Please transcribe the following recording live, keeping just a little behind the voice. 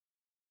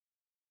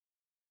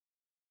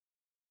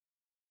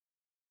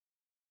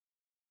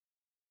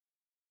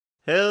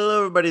Hello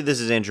everybody, this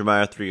is Andrew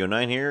Meyer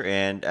 309 here,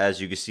 and as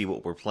you can see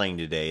what we're playing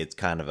today, it's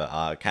kind of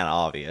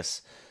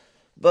obvious.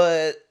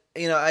 But,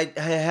 you know, I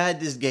had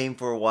this game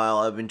for a while.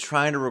 I've been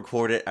trying to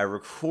record it. I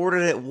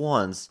recorded it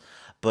once,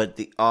 but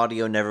the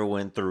audio never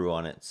went through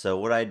on it. So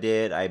what I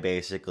did, I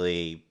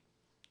basically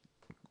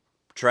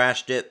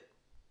trashed it,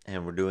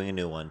 and we're doing a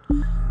new one.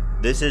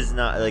 This is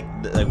not, like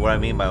what I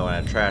mean by when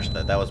I trashed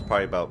that was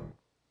probably about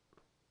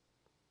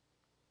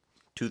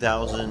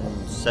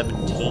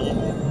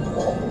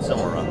 2017,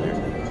 somewhere around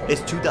there.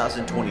 It's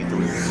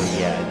 2023, so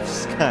yeah,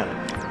 it's kind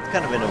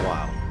of been a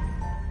while.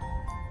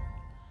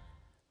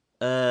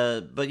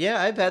 But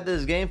yeah, I've had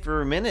this game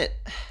for a minute,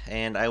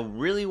 and I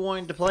really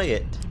wanted to play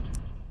it.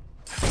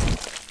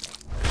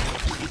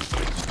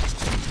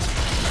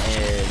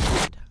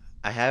 And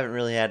I haven't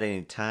really had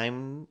any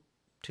time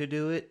to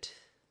do it.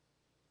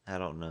 I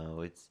don't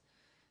know,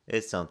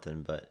 it's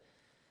something, but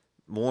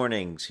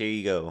warnings, here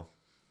you go.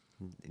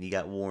 You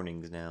got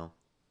warnings now.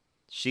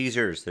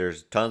 Seizures.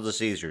 There's tons of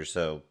seizures,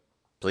 so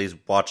please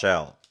watch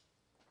out.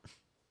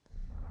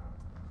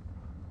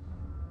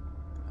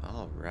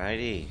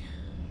 Alrighty.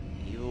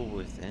 Evil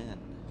Within.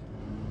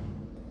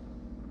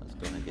 Let's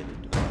go and get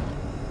into it.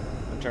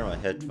 I'm gonna turn my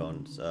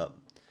headphones up.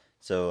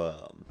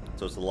 So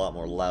it's a lot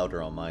more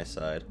louder on my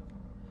side.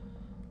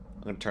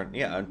 I'm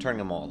turning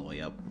them all the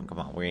way up. Come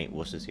on, we ain't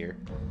wusses here.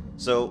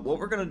 So what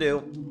we're gonna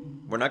do,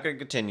 we're not gonna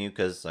continue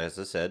because, as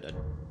I said,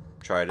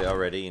 tried it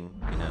already, and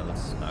you know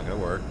it's not gonna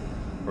work.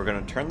 We're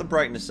gonna turn the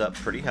brightness up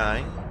pretty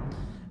high,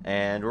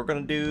 and we're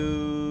gonna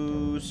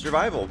do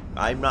survival.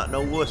 I'm not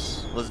no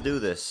wuss. Let's do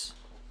this.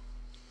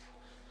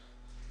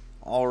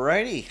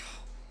 Alrighty.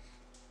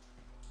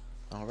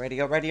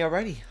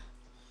 Alrighty.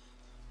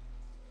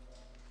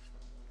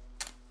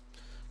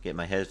 Get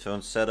my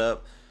headphones set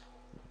up,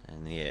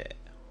 and yeah,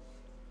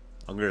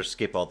 I'm gonna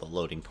skip all the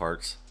loading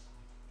parts.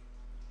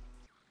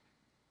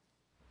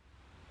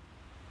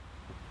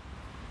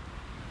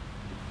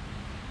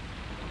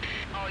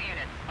 All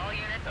units,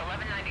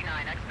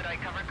 1199,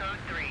 expedite cover code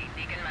 3,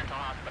 Beacon Mental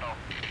Hospital.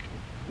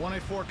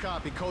 184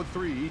 copy, code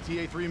 3,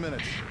 ETA 3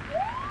 minutes.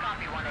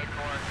 Copy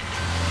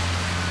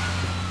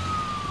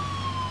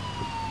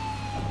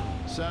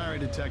 184. Sorry,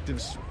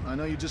 detectives. I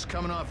know you're just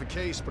coming off a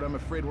case, but I'm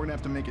afraid we're gonna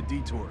have to make a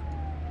detour.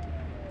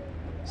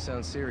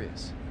 Sounds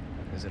serious.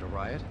 Is it a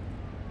riot?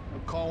 A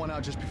call went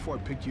out just before I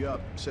picked you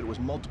up. Said it was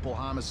multiple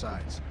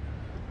homicides.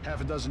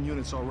 Half a dozen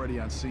units already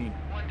on scene.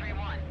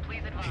 131,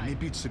 please advise. Hey,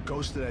 maybe it's the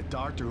ghost of that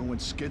doctor who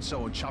went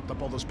schizo and chopped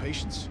up all those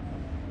patients.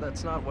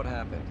 That's not what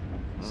happened.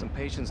 Some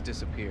patients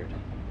disappeared.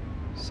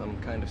 Some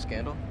kind of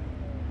scandal?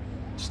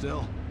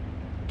 Still,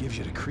 gives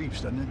you the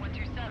creeps, doesn't it?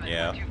 127,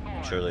 Yeah,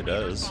 124, surely please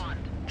does.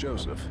 respond.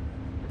 Joseph,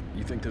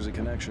 you think there's a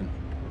connection?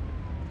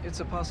 It's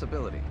a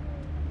possibility.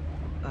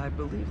 I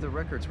believe the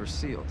records were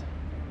sealed.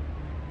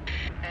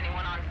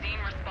 Anyone on scene,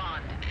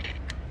 respond.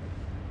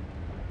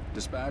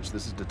 Dispatch,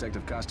 this is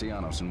Detective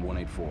Castellanos in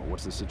 184.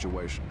 What's the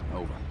situation?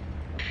 Over.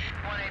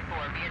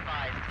 184, be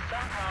advised.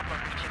 Some problem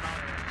reaching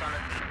owners on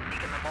a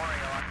Beacon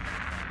Memorial.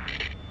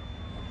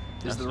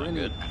 Is there not any...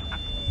 good.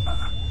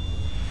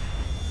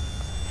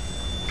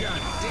 God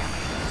damn it!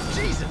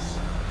 Jesus!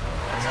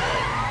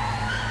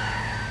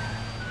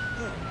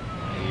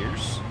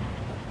 Ears.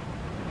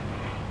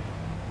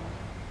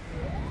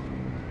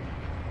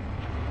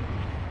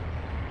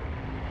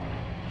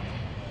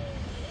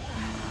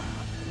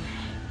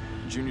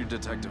 Junior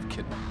Detective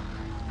Kidman.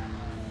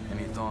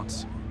 Any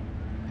thoughts?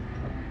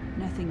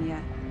 Nothing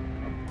yet.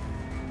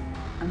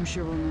 I'm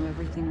sure we'll know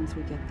everything once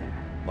we get there.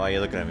 Why are you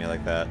looking at me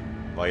like that?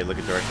 Why are you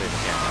looking directly at the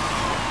camera?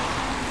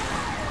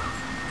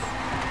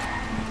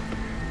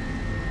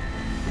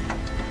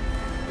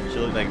 She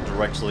looked like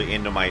directly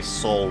into my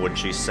soul when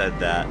she said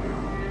that.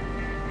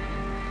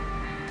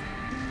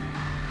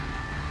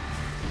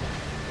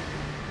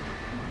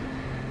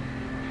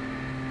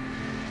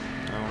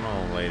 I don't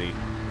know, lady.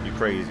 You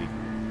crazy.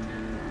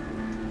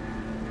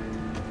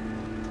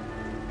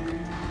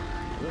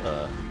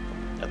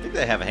 I think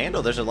they have a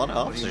handle. There's a lot of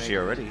officers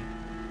here already.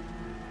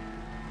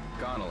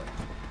 Connolly,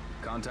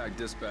 contact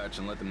dispatch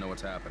and let them know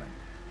what's happening.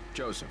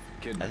 Joseph,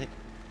 Kidman,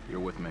 you're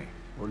with me.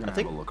 We're gonna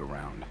have a look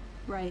around.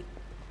 Right.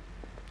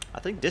 I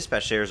think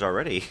dispatch shares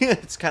already.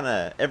 It's kind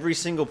of every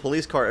single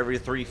police car every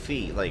 3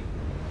 feet. Like,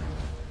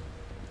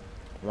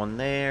 one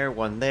there,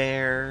 one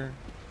there.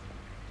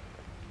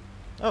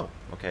 Oh,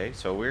 okay.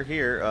 So we're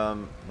here.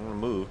 I'm gonna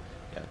move.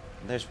 Yeah.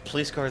 There's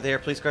police car there,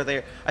 police car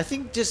there. I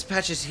think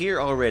dispatch is here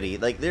already.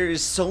 Like, there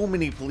is so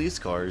many police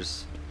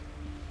cars.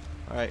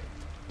 All right.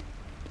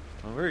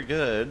 Well, very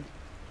good.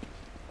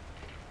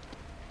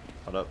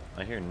 Hold up.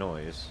 I hear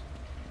noise.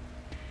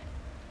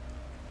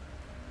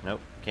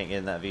 Nope. Can't get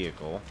in that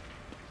vehicle.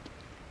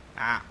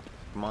 Ah,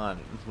 come on.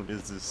 What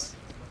is this?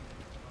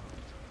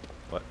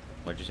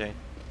 What'd you say?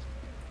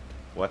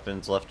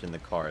 Weapons left in the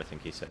car, I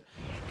think he said.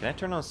 Can I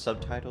turn on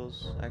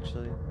subtitles,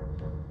 actually?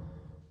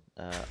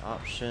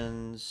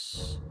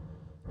 Options,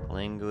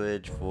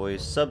 language,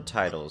 voice,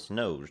 subtitles.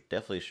 No,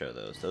 definitely show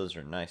those. Those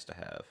are nice to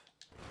have.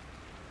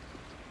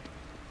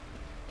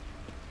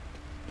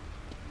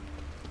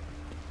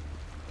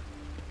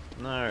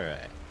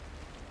 Alright.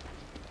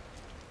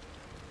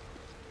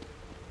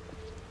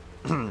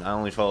 I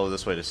only follow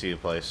this way to see a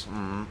place.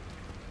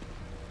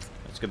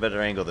 Let's get a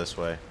better angle this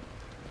way.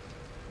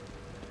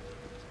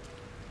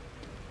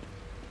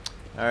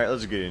 Alright,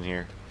 let's get in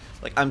here.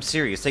 Like, I'm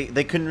serious.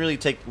 They couldn't really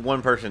take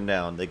one person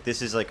down. Like,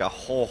 this is like a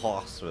whole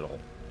hospital.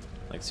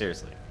 Like,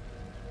 seriously.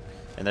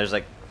 And there's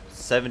like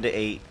 7 to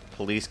 8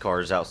 police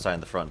cars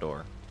outside the front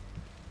door.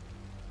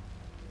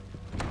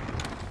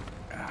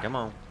 Come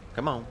on.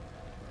 Come on.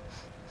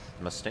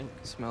 Must stink.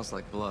 Smells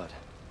like blood.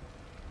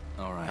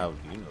 All right. How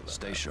do you know that?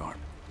 Stay sharp.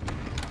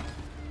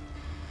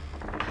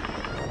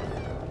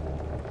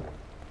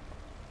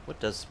 What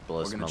does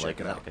blood We're gonna smell check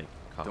like? it out. Okay,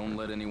 coffee. Don't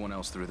let anyone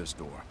else through this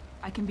door.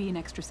 I can be an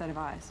extra set of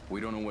eyes.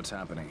 We don't know what's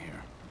happening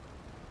here.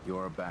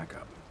 You're a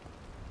backup.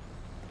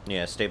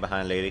 Yeah, stay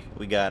behind, lady.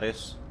 We got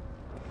this.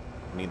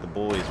 Me and the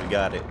boys, we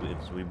got it.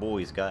 We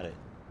boys got it.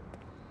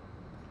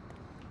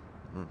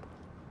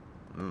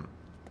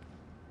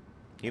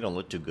 He don't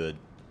look too good.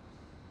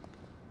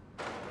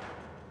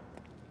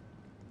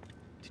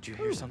 Did you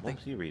hear something? What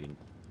was he reading?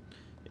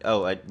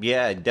 Oh,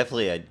 yeah,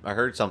 definitely. I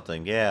heard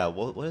something. Yeah,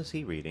 what is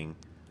he reading?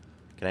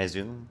 Can I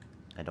zoom?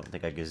 I don't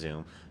think I can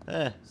zoom.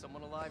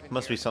 Someone alive in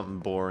Must be here. something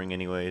boring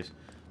anyways.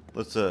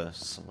 Let's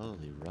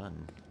slowly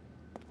run.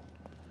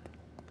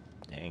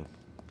 Dang.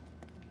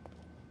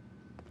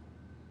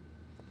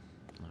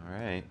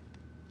 Alright.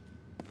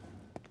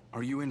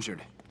 Are you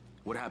injured?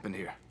 What happened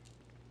here?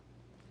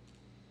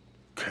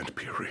 Can't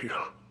be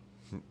real.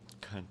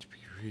 Can't be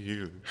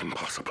real.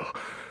 Impossible.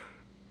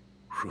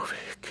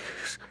 Ruvik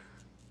is...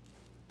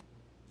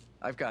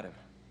 I've got him.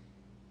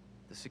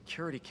 The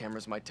security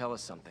cameras might tell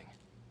us something.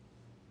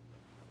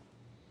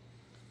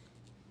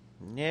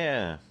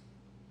 Yeah.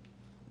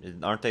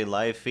 Aren't they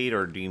live feed,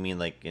 or do you mean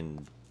like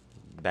in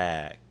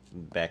back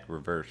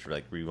reverse, or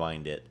like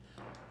rewind it?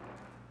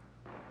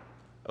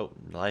 Oh,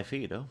 live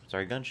feed. Oh,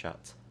 sorry,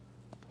 gunshots.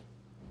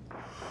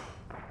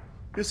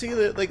 You see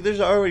that, like, there's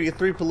already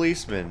 3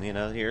 policemen, you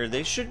know, here.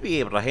 They should be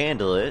able to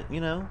handle it,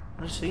 you know.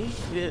 Let's see.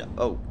 Yeah.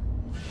 Oh.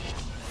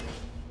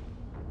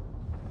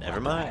 Never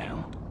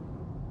mind.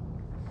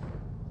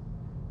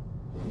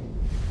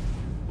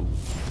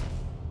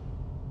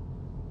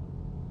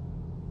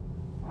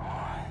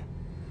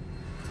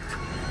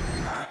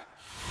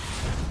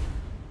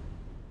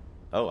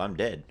 Oh, I'm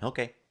dead.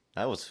 Okay.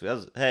 That was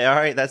hey,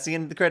 alright, that's the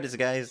end of the credits,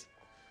 guys.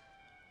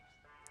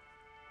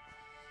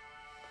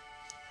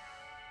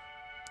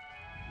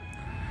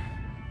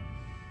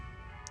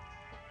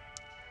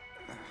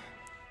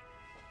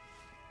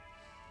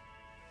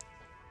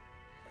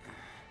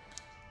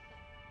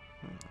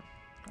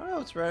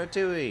 Oh, it's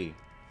Ratatouille.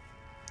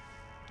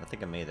 I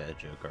think I made that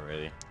joke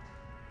already.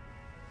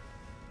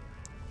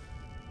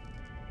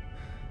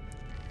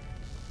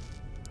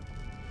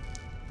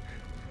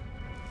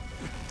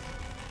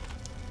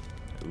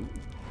 Ooh.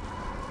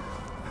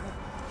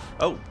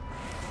 Oh,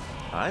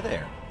 hi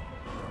there.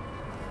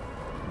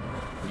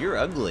 You're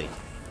ugly.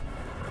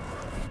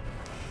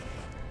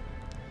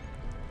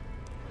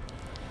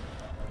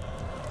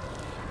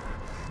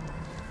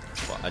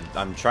 Well,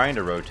 I'm trying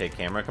to rotate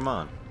camera. Come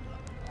on.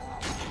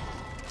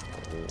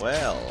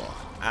 Well,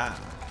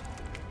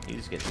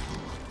 he's getting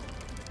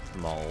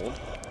mauled.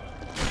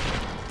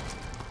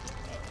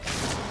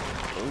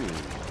 Ooh.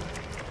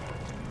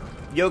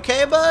 You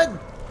okay, bud?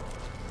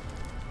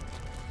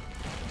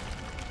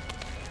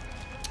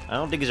 I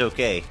don't think he's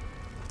okay.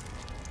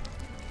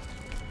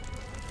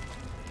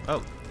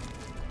 Oh.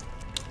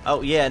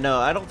 Oh, yeah, no,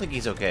 I don't think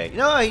he's okay.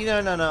 No,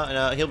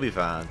 he'll be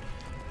fine.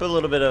 Put a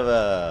little bit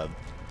of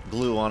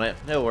glue on it.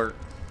 It'll work.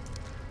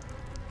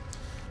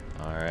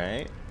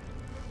 Alright.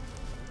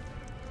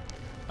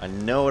 I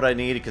know what I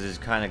need because it's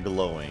kind of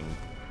glowing.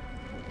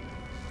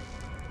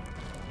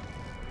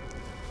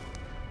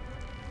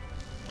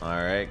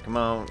 Alright, come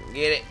on.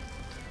 Get it.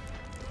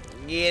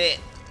 Get it.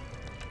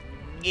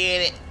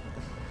 Get it.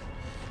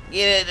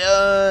 Get it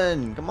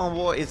done. Come on,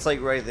 boy. It's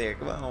like right there.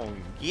 Come on.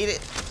 Get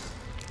it.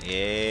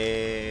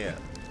 Yeah.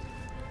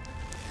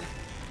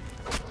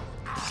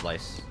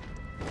 Slice.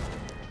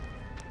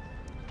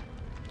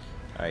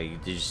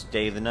 Alright, did you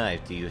stave the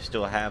knife? Do you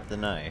still have the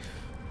knife?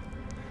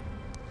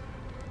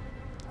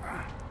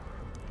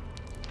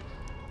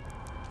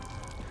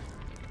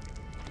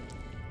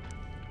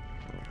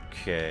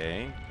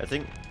 Okay.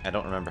 I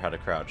don't remember how to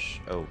crouch.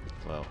 Oh,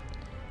 well.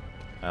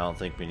 I don't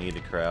think we need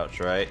to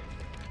crouch, right?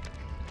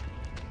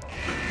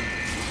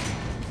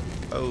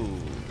 Oh.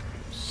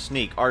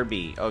 Sneak.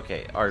 RB.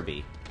 Okay,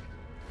 RB.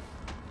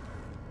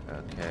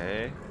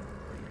 Okay.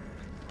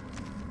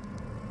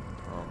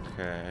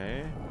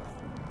 Okay.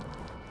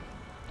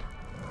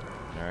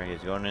 Alright,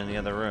 he's going in the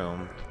other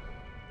room.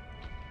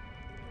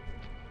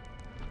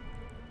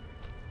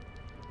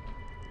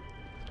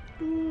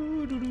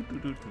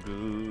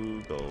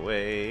 Go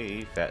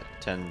away. Fat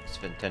 10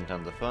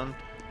 tons of fun.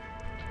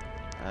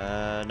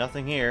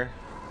 Nothing here.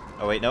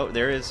 Oh wait, no,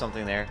 there is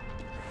something there.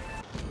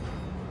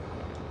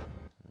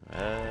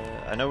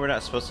 I know we're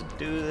not supposed to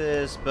do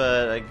this,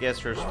 but I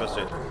guess we're supposed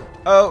to.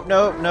 Oh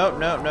no no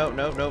no no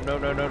no no no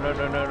no no no no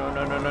no no no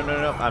no no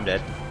no no! I'm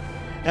dead.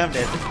 I'm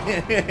dead.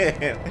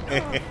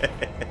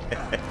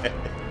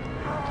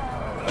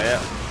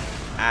 Well,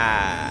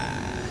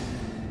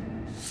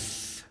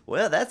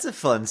 well, that's a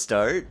fun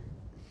start.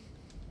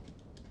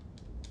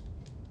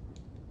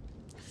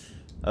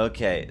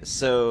 Okay,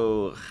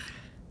 so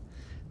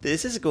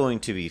this is going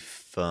to be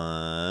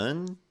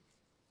fun.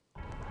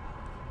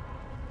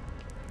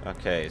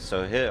 Okay,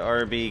 so hit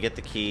RB, get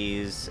the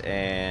keys,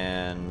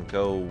 and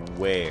go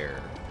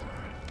where?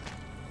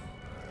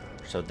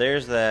 So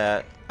there's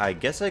that. I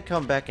guess I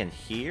come back in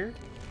here?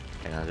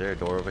 Hang on, is there a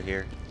door over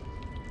here?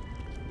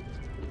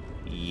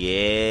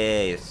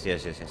 Yes,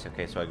 yes, yes, yes.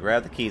 Okay, so I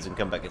grab the keys and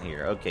come back in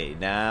here. Okay,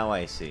 now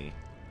I see.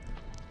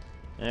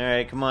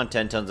 Alright, come on,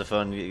 10 tons of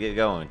fun, get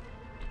going.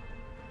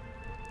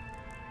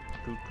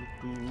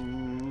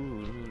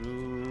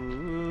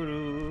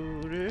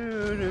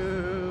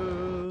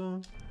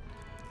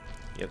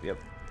 Yep, yep.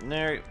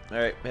 Alright,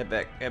 alright, head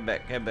back, head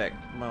back, head back.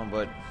 Come on,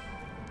 bud.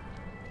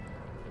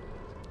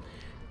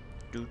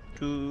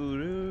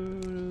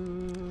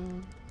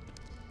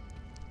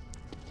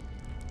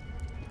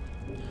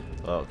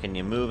 Well, can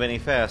you move any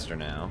faster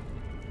now?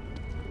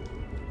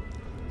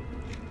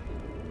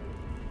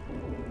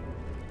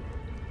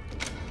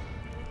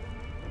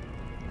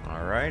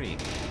 Alrighty.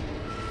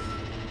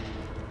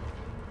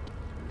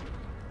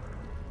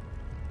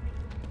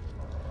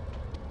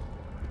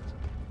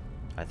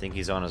 I think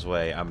he's on his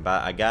way.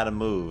 I gotta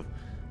move.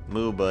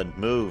 Move, bud.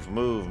 Move,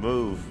 move,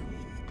 move.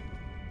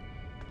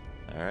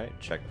 Alright,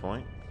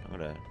 checkpoint. I'm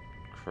gonna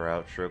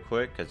crouch real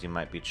quick, because you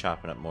might be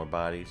chopping up more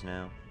bodies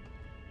now.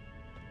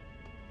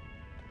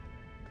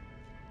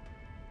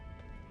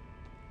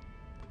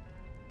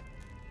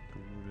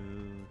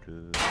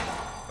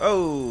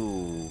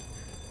 Oh!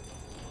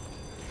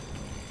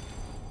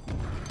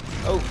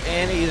 Oh,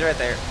 and he's right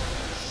there.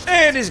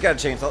 And he's got a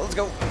chainsaw. Let's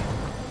go.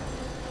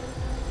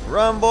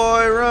 Run,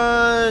 boy,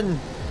 run!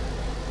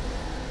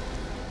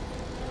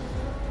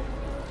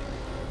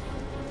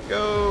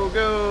 Go,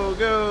 go,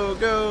 go,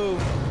 go!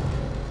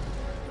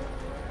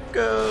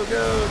 Go,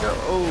 go, go!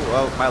 Oh,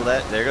 oh, my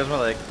leg. There goes my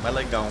leg. My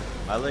leg gone.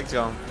 My leg's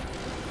gone.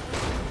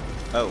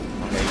 Oh,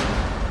 okay.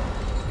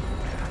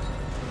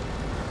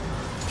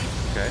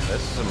 Okay,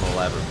 this is some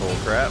elaborate bull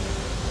crap.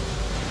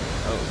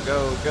 Oh,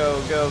 go,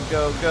 go, go,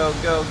 go, go,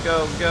 go,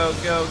 go, go,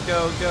 go,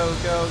 go, go,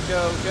 go,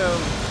 go, go.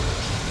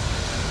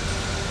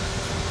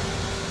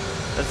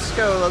 Let's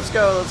go, let's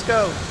go, let's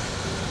go.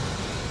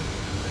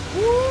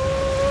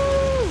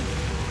 Woo!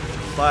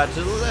 Slide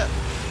to the left.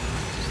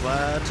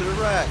 Slide to the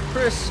right.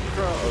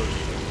 Crisscross.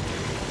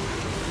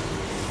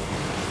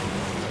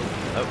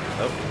 Oh,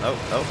 oh, oh,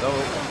 oh,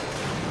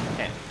 oh.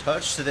 Can't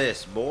touch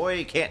this,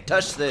 boy. Can't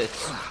touch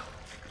this.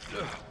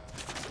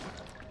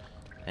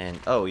 And,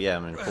 oh yeah,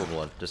 I'm in full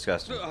blood.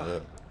 Disgusting.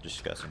 Ugh.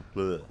 Disgusting.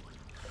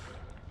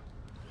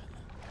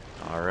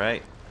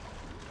 Alright.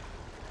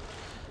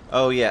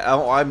 Oh yeah,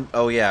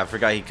 oh yeah, I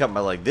forgot he cut my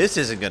leg. This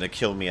isn't gonna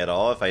kill me at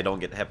all if I don't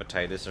get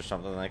hepatitis or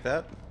something like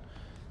that.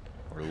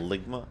 Or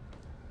ligma.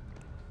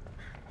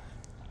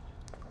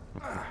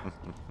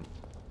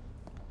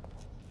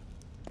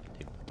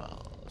 Take my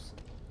balls.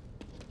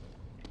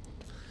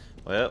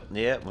 Well,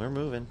 yeah, we're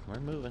moving. We're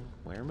moving.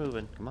 We're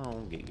moving. Come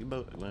on, get your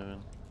boat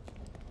moving.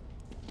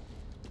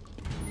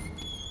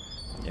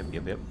 Yep,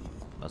 yep, yep.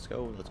 Let's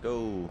go, let's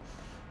go.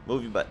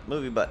 Move your butt,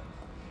 move your butt.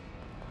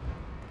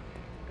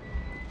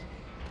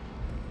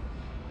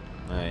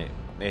 Alright,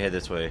 may head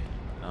this way.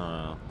 I don't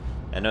know.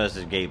 I know this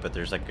is a gate, but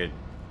there's like a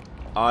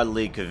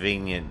oddly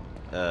convenient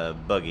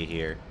buggy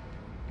here.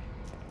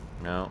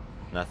 No,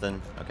 nothing?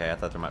 Okay, I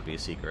thought there might be a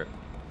secret.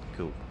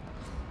 Cool.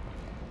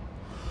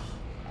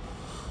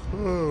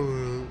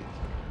 Oh.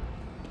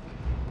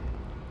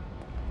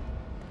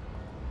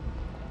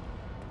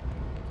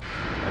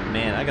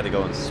 Man, I gotta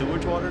go in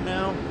sewage water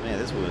now? Man,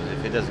 this was,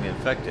 if it doesn't get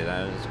infected,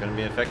 it's gonna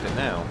be infected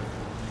now.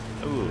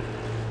 Ooh.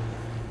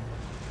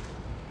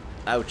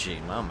 Ouchie,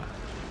 mama.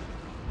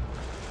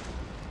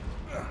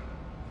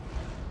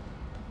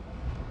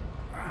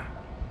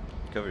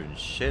 Covered in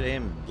shit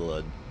and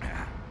blood.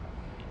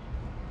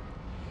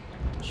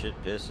 Shit,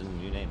 piss,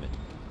 and you name it.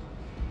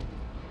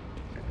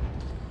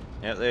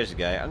 Yep, there's a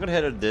guy. I'm gonna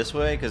head this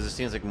way, because it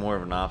seems like more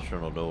of an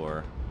optional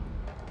door.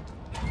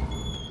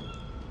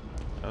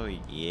 Oh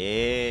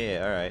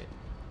yeah, alright.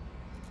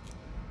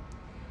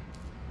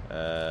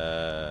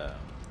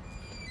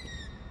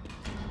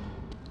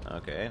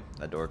 Okay,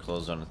 that door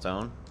closed on its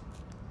own.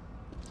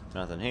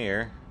 Nothing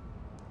here.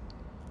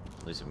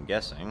 At least I'm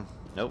guessing.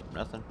 Nope,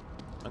 nothing.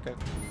 Okay.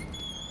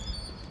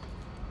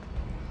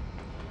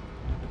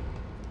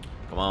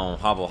 Come on,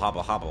 hobble,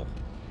 hobble, hobble.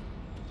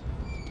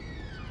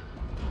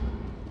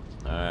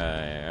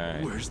 Alright,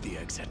 alright. Where's the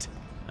exit?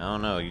 I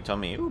don't know, you tell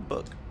me. Ooh,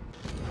 book.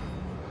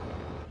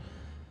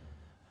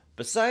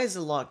 Besides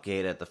the lock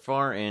gate at the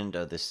far end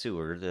of the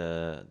sewer,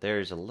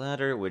 there's a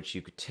ladder which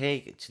you could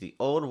take to the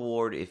old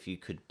ward. If you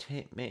could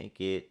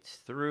make it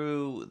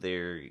through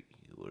there, you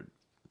would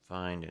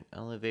find an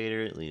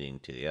elevator leading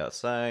to the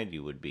outside.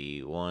 You would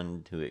be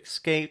one who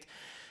escaped.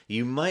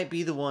 You might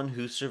be the one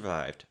who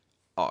survived.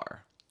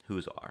 R.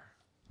 Who's R?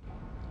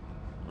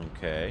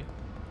 Okay.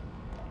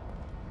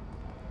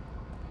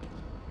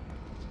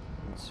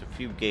 There's a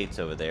few gates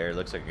over there.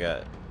 Looks like I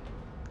got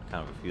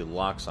kind of a few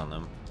locks on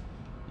them.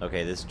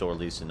 Okay, this door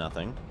leads to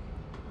nothing.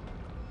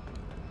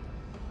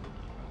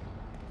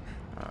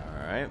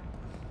 Alright.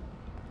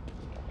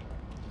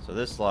 So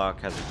this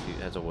lock has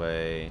a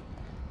way,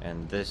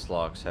 and this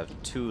locks have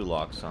 2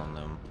 locks on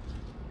them.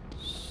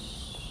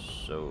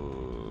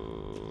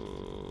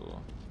 So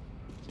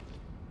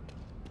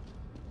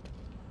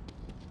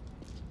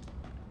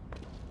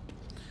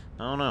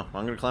I don't know.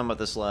 I'm gonna climb up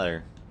this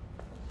ladder.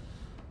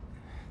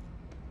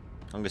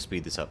 I'm gonna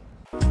speed this up.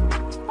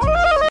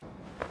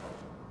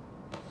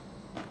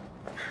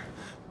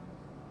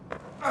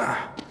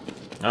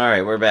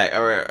 Alright, we're back.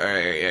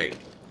 Alright.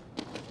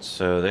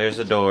 So there's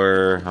a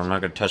door. I'm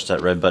not gonna touch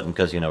that red button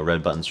because, you know,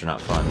 red buttons are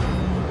not fun.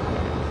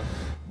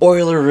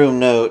 Boiler room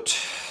note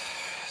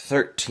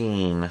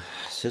 13.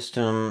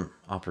 System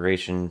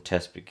operation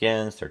test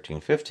begins.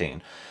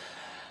 13:15.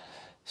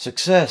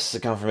 Success. The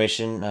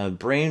confirmation.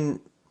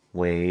 Brain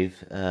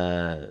wave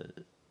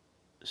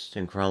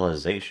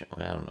synchronization.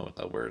 I don't know what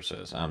that word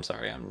says. I'm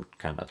sorry. I'm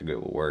kind of not too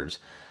good with words.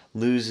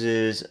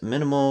 Loses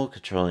minimal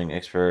controlling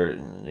expert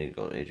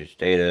legal agents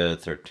data.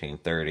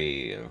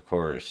 13:30. Of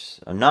course,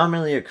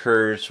 anomaly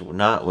occurs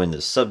not when the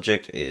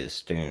subject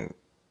is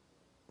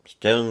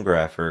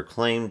Stonegrapher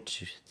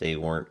claimed they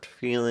weren't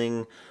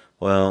feeling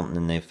well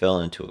and they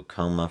fell into a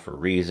coma for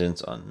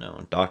reasons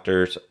unknown.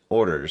 Doctor's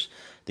orders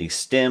the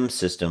STEM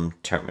system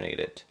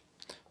terminated.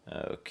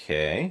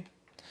 Okay.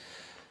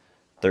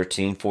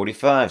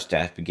 13:45.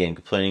 Staff began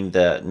complaining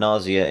that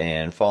nausea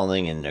and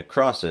falling and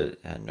necrosis.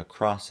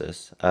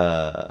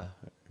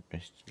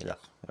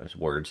 Those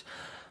words.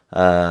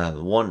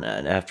 One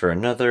after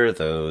another.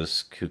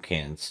 Those who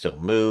can still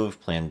move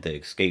plan to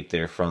escape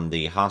there from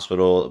the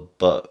hospital,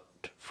 but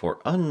for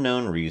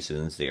unknown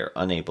reasons they are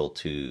unable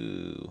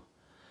to.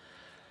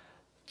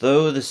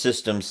 Though the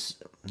STEM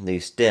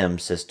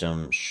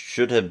system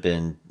should have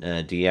been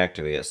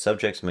deactivated,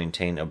 subjects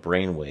maintain a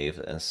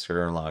brainwave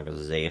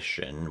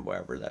synchronization,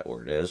 whatever that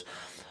word is,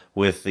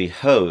 with the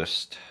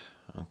host.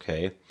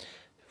 Okay.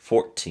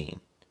 14.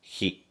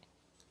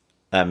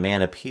 That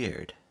man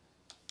appeared.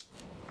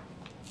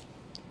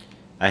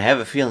 I have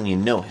a feeling you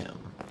know him.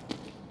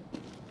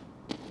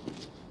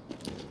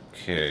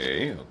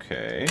 Okay.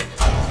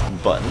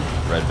 Button.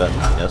 Red button.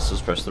 Yes,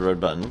 let's press the red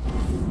button.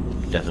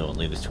 Definitely won't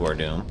lead us to our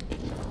doom.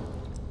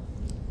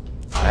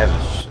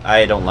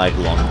 I don't like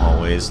long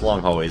hallways.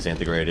 Long hallways ain't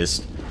the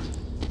greatest.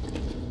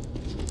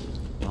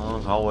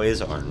 Long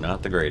hallways are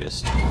not the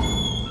greatest. Oh.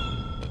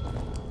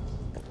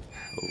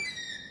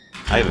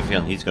 I have a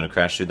feeling he's going to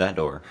crash through that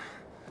door.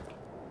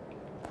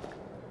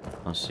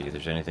 Let's see if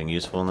there's anything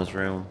useful in this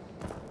room.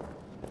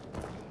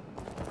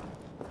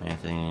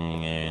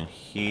 Anything in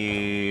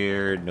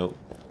here? Nope.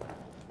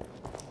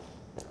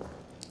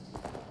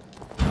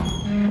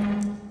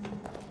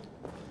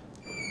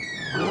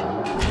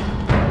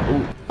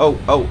 Oh.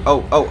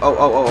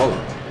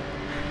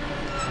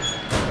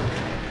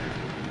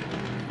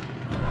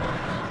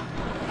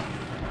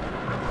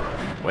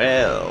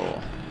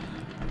 Well,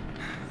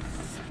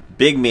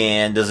 big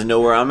man doesn't know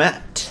where I'm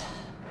at.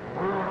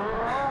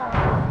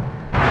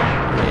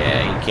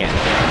 Yeah, he can't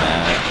know where I'm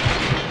at.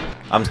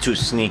 I'm too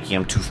sneaky,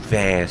 I'm too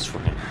fast for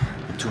him.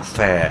 I'm too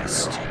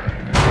fast.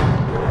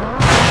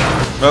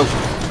 Oh.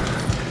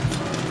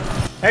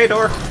 Hey,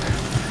 door.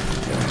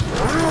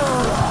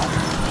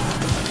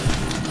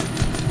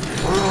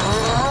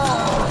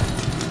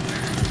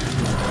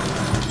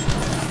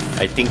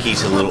 I think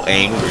he's a little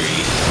angry.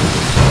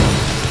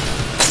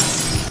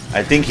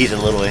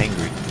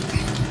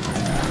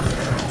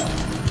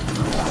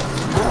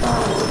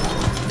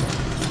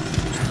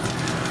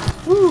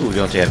 Ooh,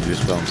 don't you have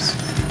goosebumps?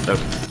 So,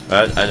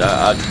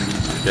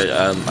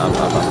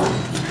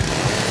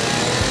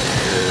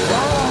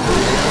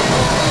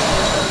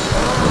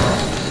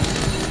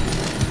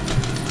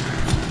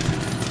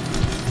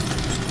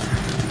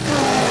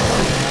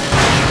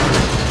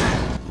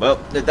 well,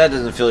 if that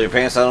doesn't fill your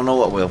pants, I don't know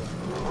what will.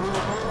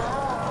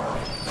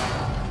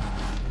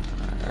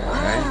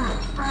 Alright.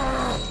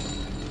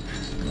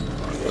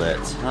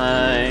 Let's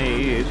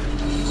hide.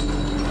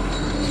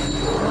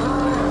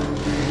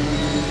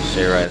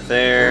 Stay right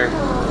there.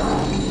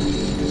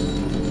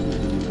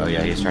 Oh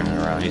yeah, he's turning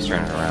around.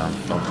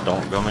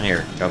 Don't come in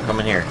here. Don't come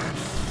in here.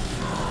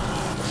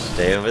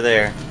 Stay over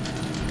there.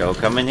 Don't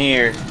come in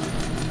here.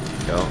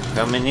 Don't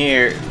come in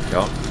here.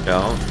 Don't.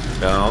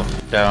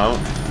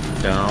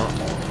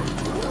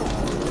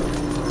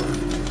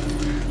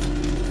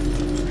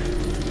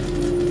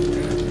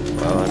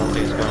 Well, I don't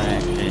think it's going to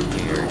action in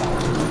here.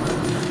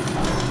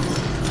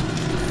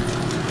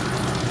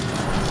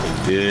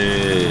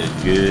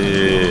 Good.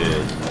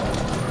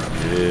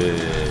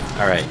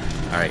 Alright.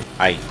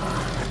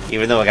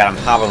 Even though I got him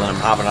hobbling, I'm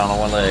hopping on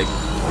one leg.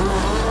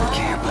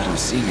 Can't let him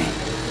see me.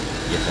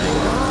 You think?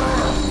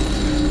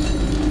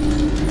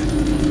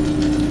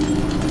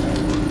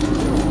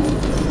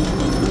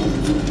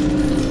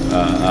 Boy,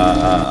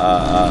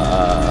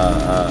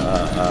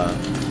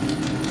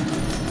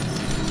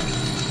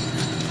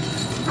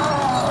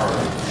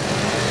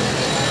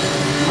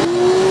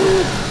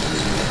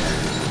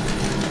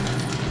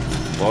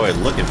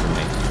 looking for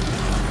me.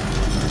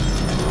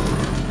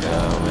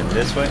 Going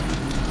this way.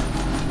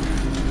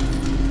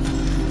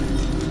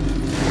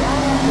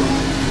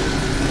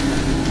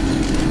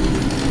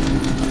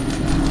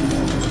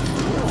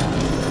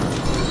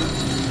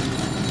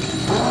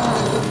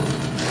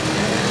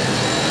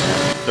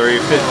 Throw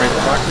your fit right in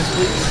the darkness,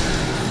 please.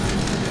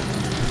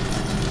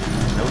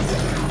 Nope.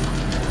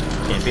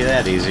 Can't be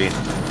that easy.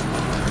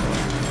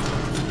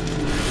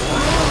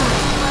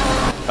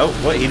 Oh,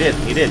 what? He did.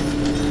 He did.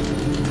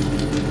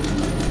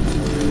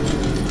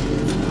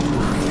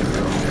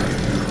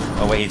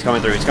 Oh, wait. He's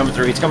coming through. He's coming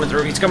through. He's coming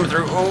through. He's coming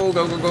through. Oh,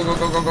 go, go, go, go,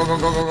 go, go, go, go,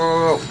 go, go,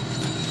 go, go.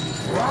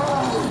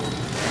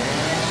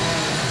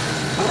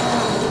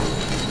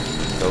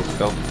 Go,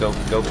 go, go,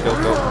 go, go,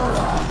 go.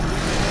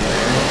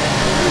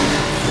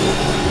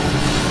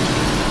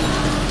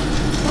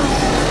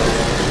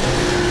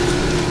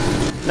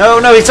 No,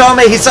 no, he saw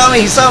me, he saw me,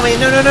 he saw me.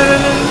 No, no, no, no,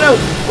 no, no, no.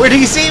 Where did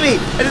he see me?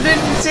 I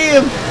didn't see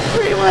him.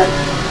 Where he went?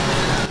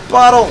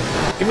 Bottle.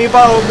 Give me a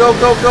bottle. Go,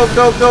 go, go,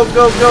 go, go,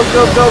 go, go,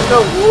 go, go,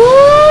 go.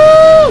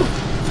 Woo!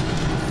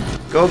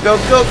 Go, go,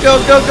 go, go,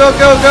 go, go,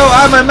 go, go.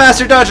 I'm a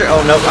master dodger.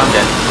 Oh, nope, I'm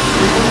dead.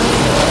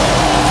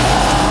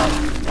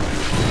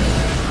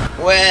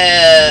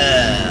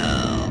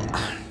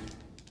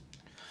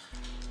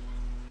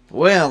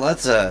 Well,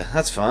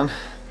 that's fun.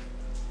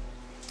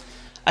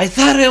 I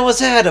thought I almost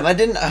had him. I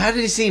didn't. How did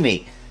he see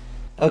me?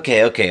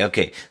 Okay, okay,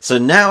 okay. So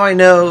now I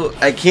know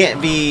I can't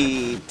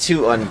be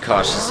too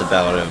uncautious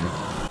about him.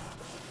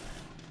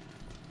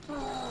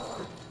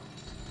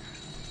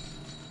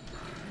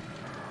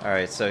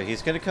 Alright, so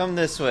he's gonna come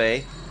this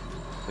way.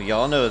 We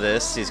all know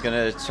this. He's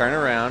gonna turn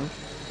around.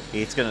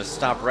 He's gonna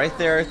stop right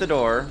there at the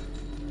door.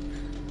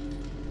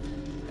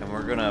 And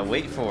we're gonna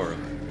wait for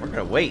him. We're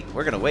gonna wait.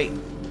 We're gonna wait.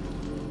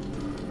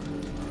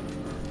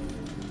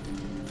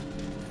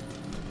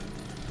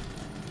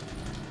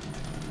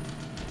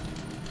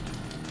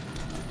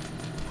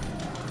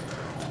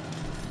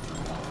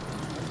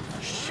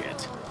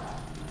 Shit.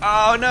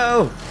 Oh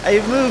no! I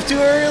moved too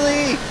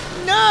early!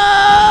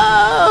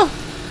 No!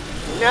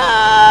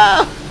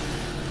 No!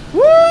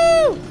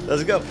 Woo!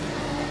 Let's go.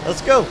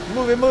 Let's go.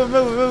 Move it, move it,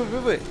 move it, move it,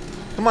 move it.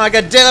 Come on, I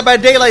got Dead by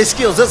Daylight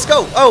skills. Let's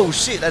go. Oh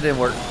shit, that didn't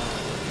work.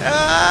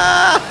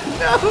 Ah!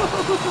 No!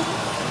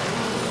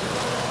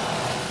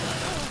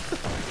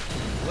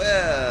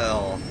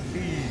 Well.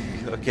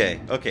 Okay,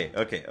 okay,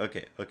 okay,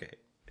 okay, okay.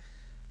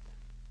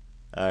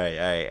 Alright.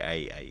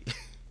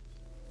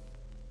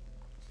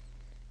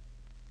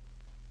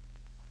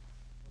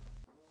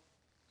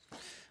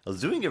 I was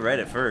doing it right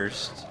at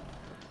first.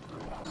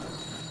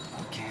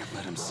 Can't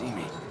let him see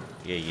me.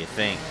 Yeah, you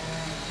think.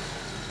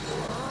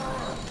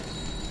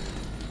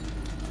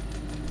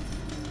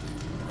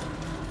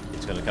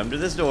 It's gonna come to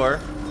this door.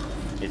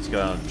 It's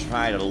gonna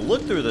try to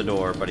look through the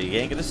door, but he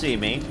ain't gonna see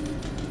me.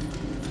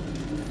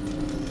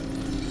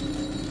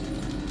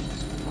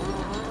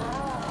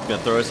 He's gonna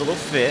throw his little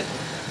fit.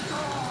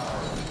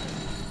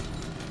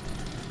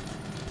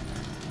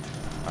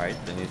 Alright,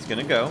 then he's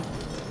gonna go.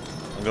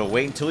 I'm gonna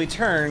wait until he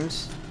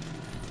turns.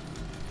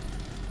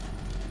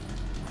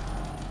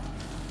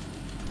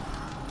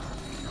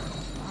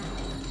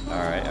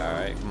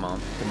 Alright, come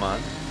on, come on.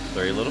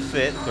 Throw your little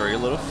fit, throw your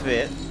little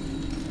fit.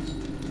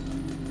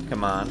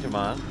 Come on, come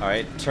on.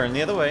 Alright, turn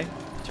the other way.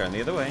 Turn the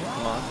other way,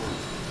 come on.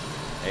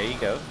 There you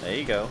go, there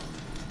you go.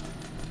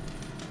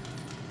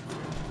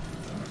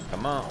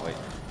 Come on, wait,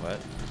 what?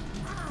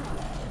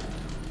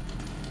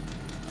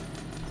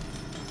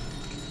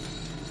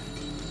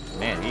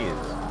 Man, he is.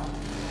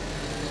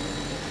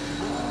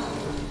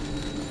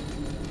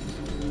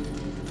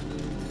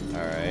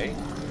 Alright.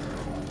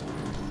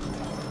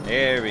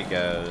 There he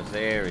goes,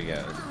 there he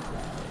goes.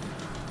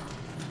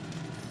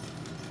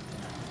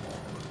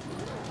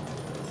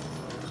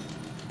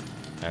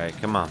 Alright,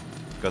 come on.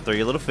 Go through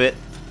your little fit.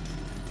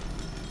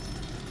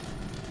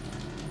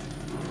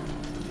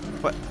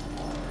 What?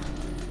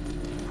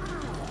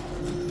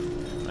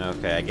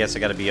 Okay, I guess I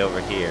gotta be over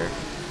here.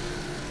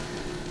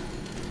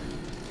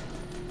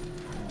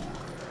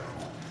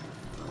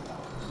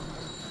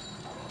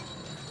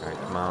 Alright,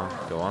 come on.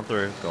 Go on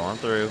through, go on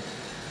through.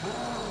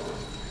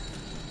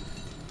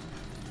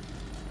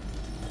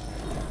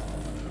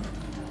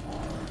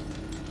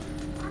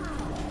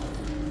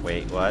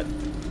 Wait, what?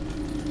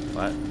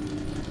 What?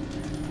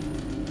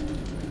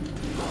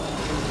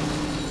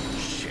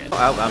 Shit.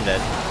 Oh, I'm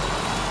dead.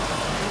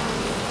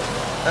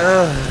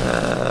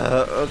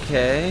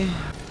 Okay.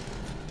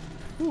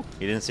 Whew,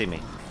 he didn't see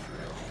me.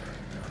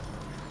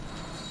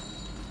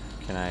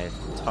 Can I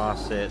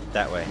toss it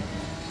that way?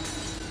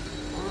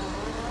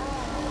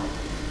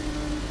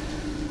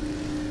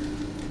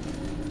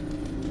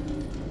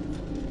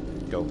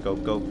 Go, go,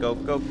 go, go,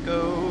 go,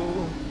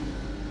 go.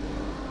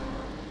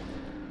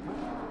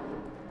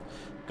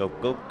 Go,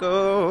 go,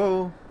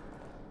 go.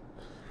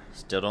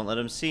 Still don't let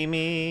him see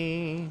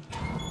me.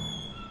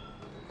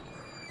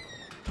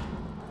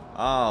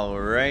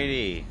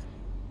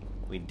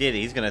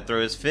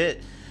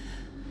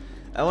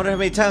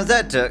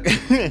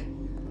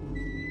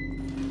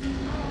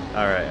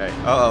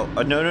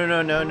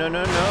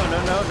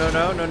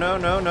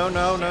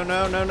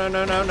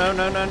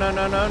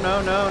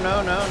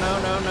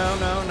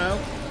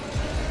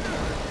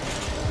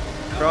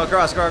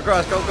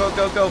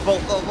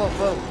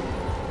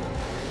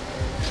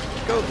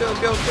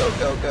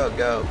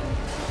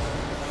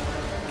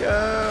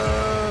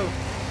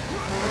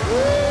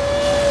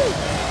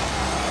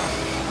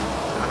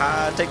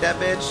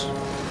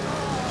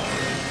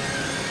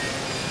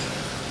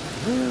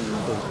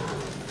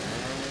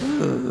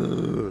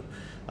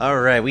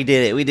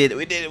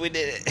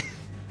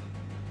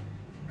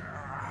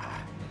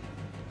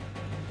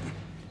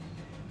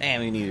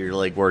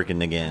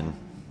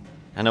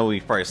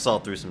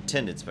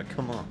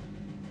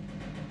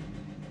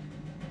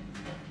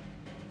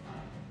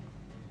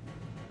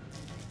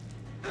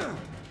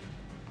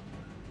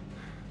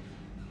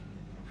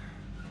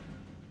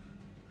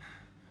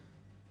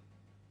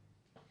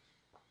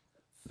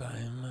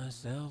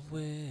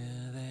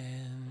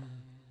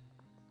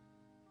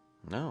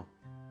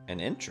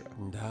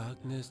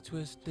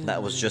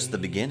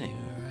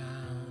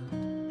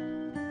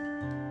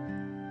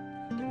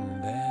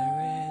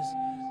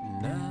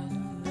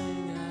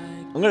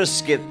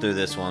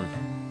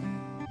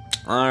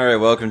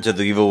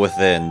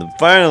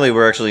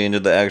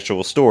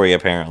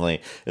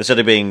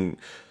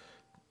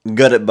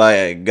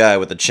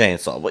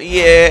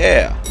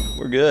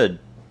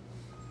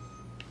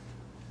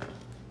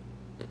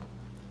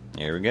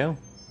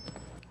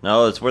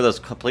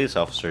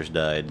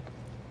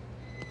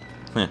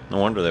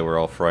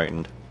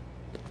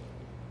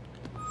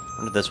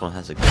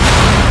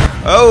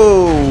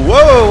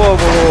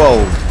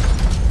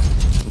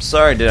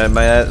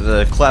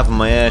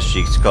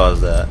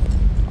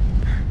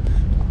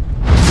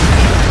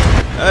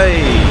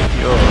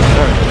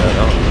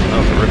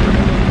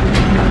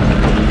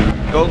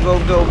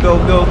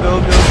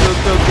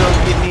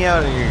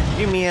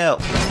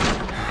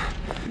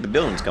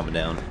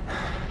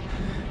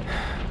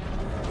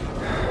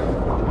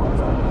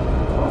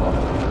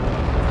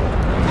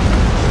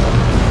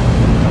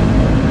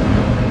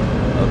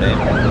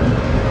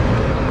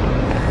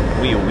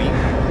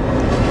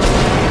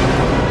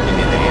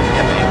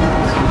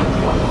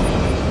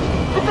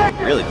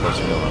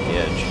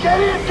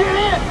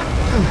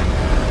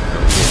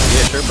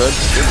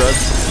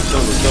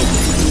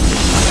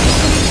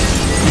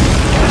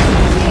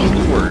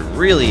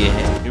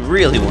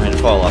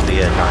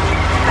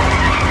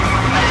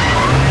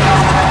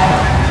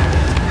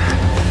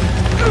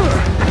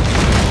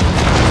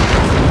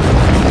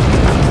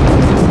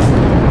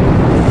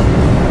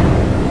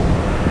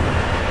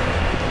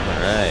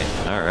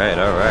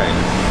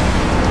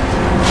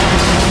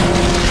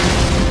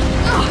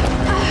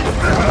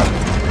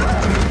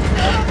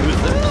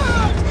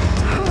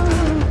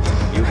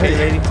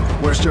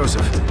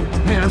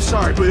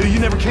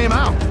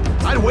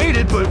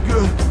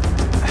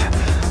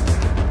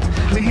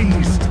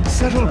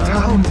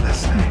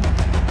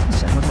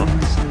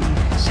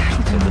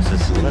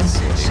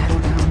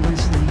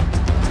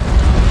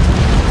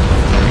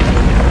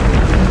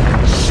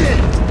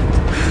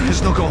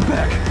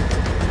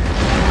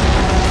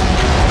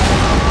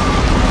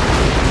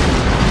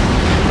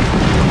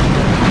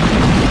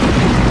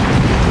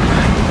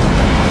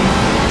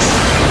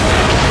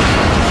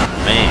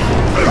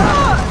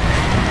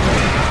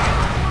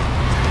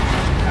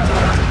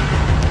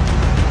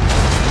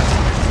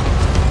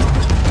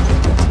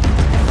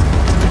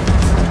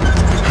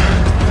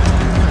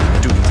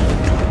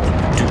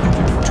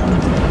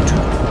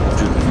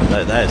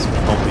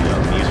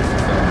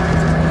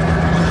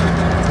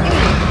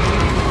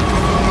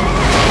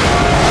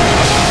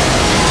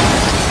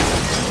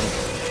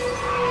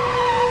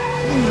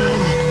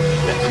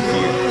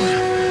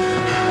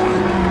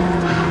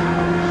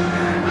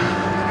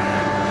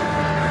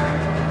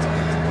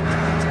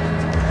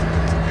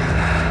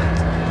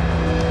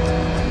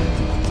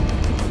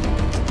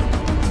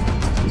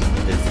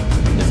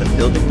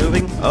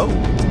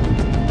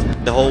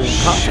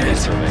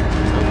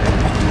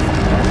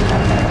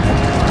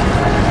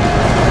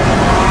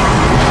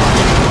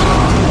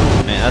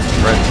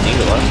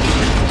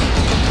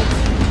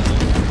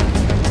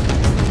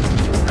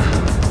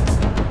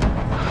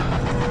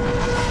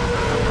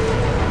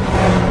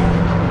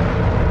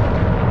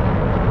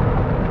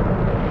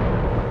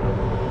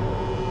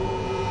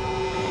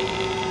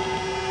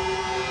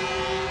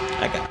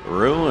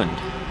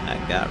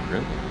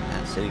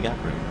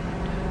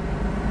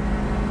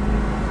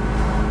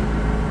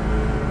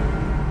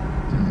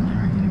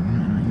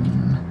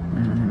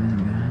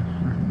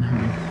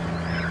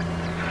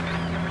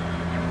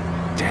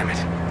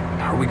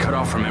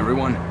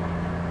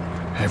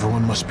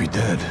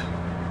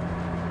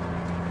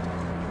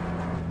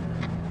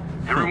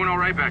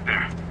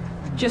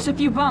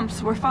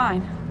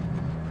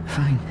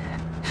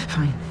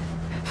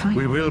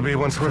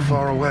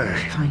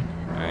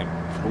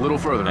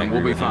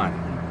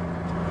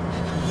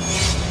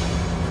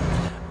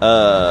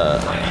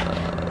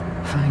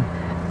 Fine. Fine.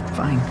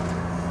 Fine.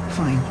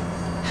 Fine.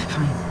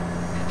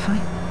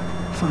 Fine.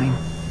 Fine.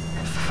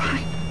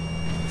 Fine.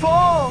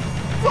 Fall!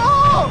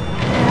 Fall!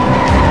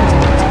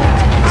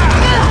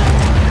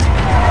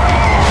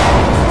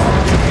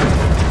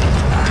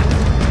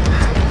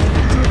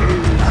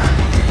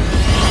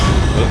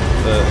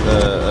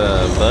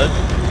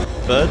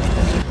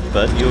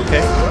 Bud, you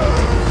okay?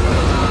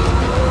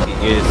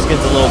 Your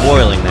skin's a little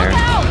boiling there.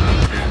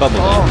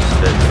 Bubbling.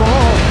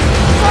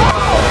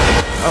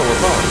 Oh, we're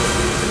falling.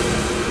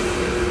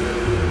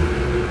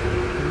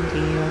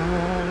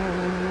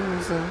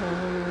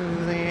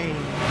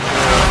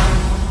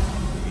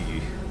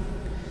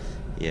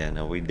 Yeah,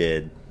 no, we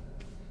did.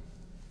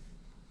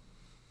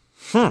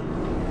 That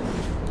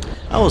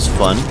was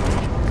fun.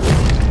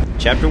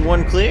 Chapter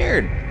 1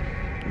 cleared.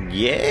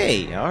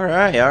 Yay!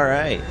 Alright,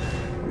 alright.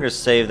 We're gonna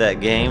save that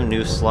game.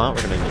 New slot.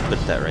 We're gonna put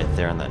that right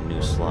there on that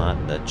new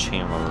slot. The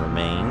channel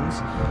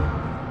remains.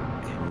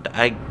 And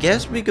I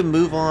guess we can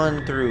move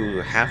on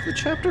through half the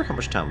chapter? How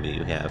much time do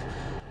you have?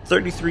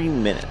 33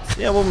 minutes.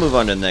 Yeah, we'll move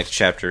on to the next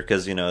chapter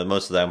because, you know,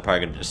 most of that I'm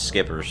probably gonna just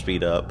skip or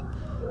speed up.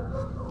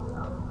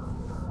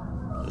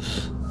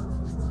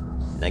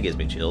 That gives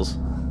me chills.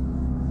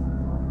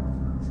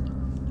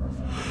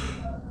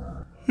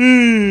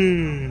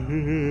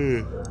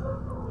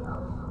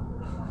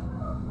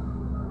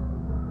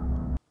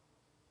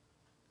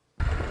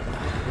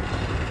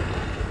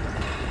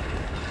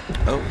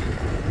 Oh.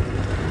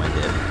 Am I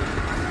dead?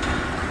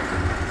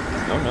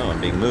 Oh no,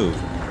 I'm being moved.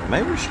 Am I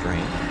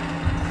restrained?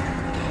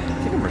 I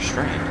think I'm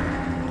restrained.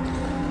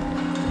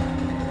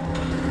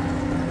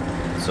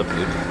 What's up,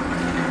 dude?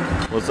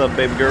 What's up,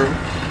 baby girl?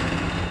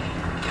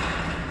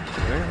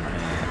 Where am I at?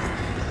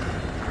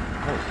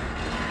 Oh.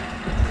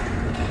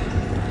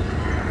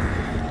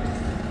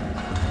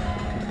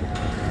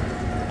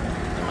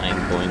 Am I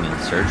going in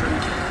surgery?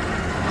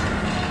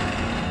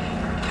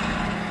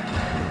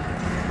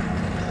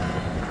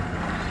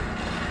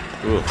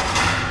 Ooh.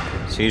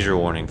 Seizure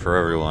warning for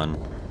everyone.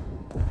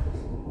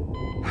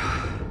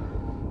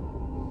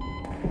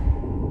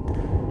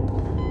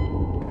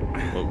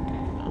 Oh,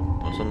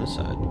 what's on this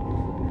side?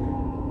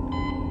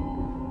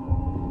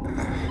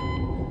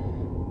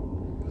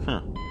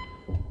 Huh.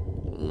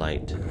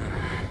 Light.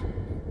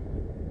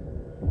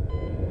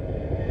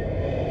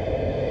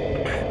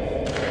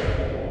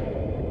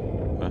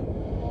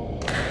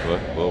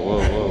 What? Whoa, whoa, whoa,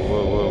 whoa,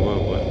 whoa, whoa,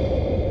 whoa, what?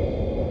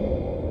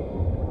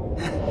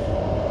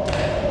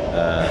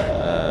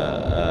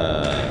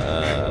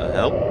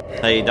 Help?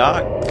 Hey,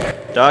 Doc?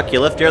 Doc, you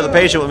left your other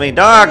patient with me.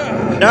 Doc!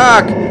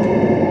 Doc! Okay,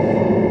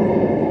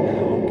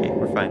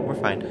 we're fine, we're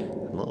fine. I'm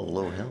a little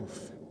low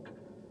health.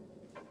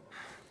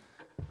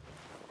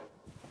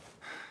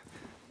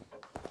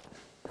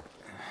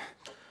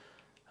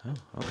 Oh,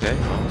 okay.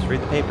 Well, let's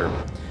read the paper.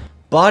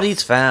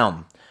 Bodies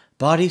found.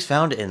 Bodies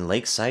found in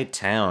Lakeside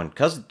Town.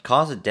 Cause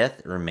of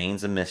death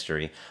remains a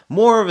mystery.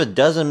 More of a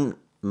dozen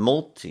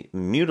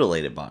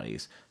mutilated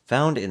bodies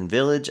found in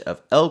village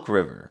of Elk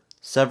River.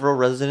 Several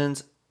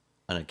residents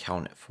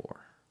unaccounted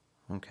for.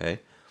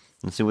 Okay.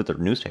 Let's see what the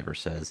newspaper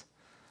says.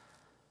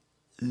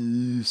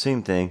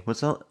 Same thing.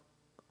 What's on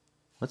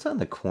in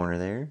the corner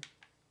there?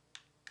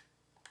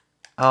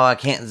 Oh, I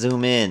can't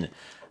zoom in.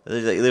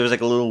 There was like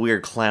a little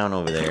weird clown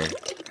over there.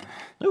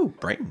 Oh,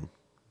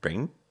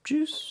 brain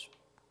juice?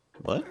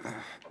 What?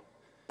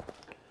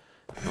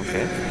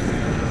 Okay.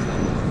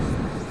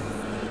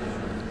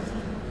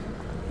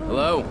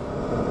 Hello?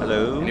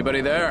 Hello?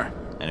 Anybody there?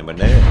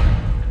 Anybody there?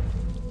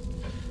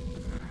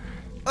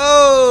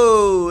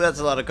 Oh, that's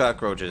a lot of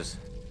cockroaches.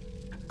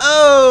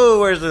 Oh,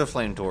 where's the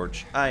flame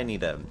torch? I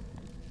need a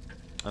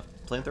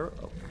flamethrower.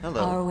 Oh,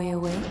 hello. Are we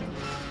awake?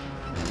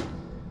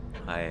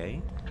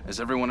 Hi. Is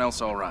everyone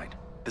else all right?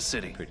 The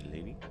city. Pretty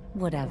lady.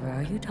 Whatever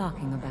are you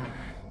talking about?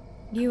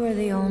 You are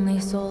the only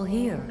soul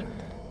here.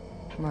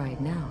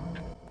 Right now.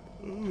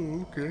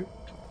 Oh, okay.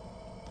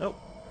 Oh,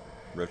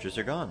 roaches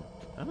are gone.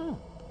 Oh,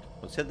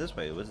 let's head this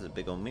way. What's this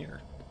big old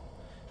mirror?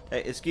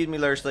 Hey, excuse me,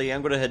 Lursley.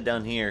 I'm gonna head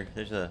down here.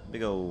 There's a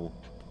big old...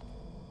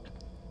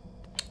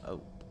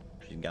 Oh,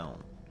 she's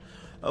gone.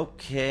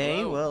 Okay,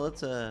 hello? well,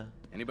 let's,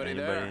 Anybody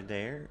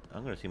there?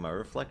 I'm gonna see my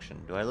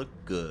reflection. Do I look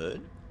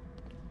good?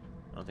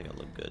 I don't think I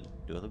look good.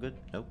 Do I look good?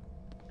 Nope.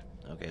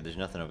 Okay, there's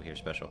nothing over here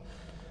special.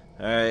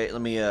 Alright,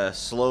 let me,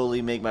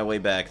 slowly make my way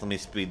back. Let me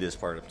speed this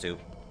part up, too.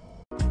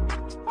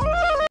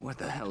 What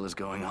the hell is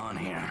going on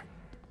here?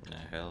 The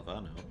hell if I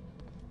know.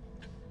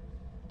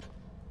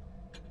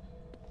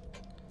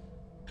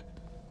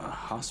 A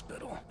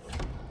hospital.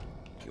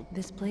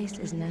 This place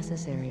is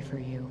necessary for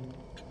you.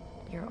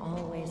 You're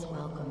always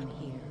welcome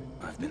here.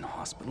 I've been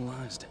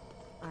hospitalized.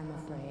 I'm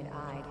afraid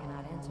I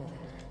cannot answer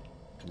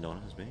that. No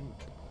one has been.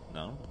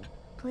 No.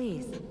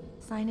 Please,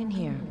 sign in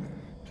here.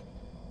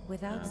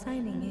 Without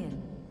signing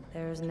in,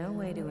 there is no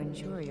way to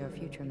ensure your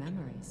future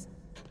memories.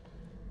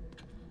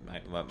 My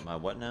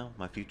what now?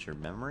 My future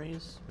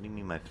memories? What do you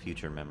mean my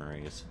future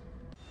memories?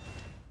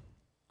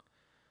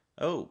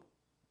 Oh.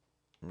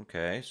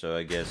 Okay, so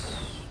I guess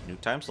new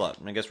time slot.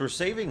 I guess we're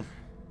saving.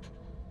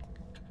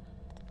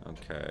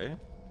 Okay.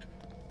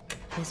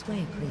 This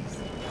way, please.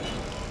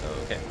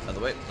 Okay, other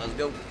way. Let's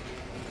go.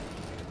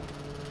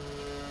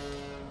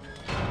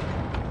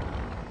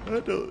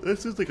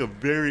 This is like a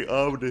very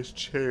ominous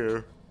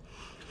chair.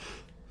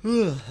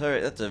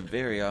 Alright, that's a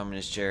very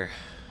ominous chair.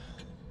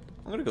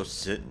 I'm gonna go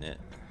sit in it.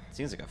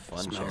 Seems like a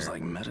fun chair. Smells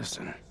like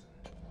medicine.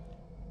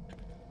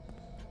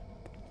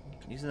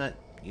 Isn't that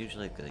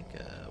usually like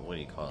what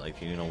do you call it?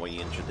 Like, you know, when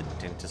you enter the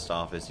dentist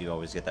office, you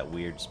always get that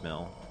weird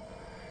smell.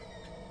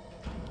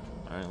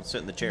 Alright, let's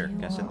sit in the chair.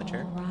 Can I sit in the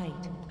chair? All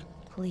right.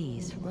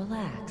 Please,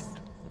 relax.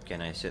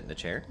 Can I sit in the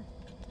chair?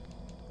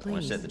 Please. I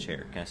want to sit in the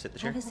chair. Can I sit in the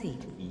chair? Have a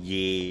seat.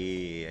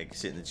 Yeah, I can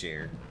sit in the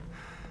chair.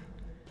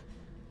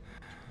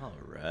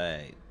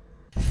 Alright.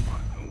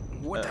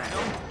 What the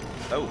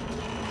hell?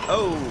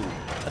 Oh,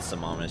 that's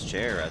some ominous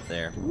chair right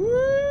there.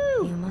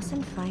 You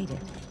mustn't fight it.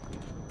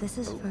 This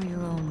is for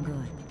your own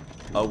good.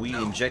 Oh, we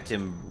inject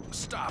him.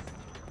 Stop.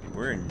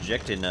 We're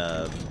injecting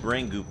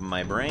brain goop in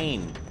my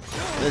brain.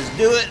 Let's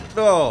do it.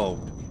 Oh,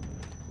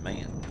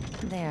 man.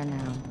 There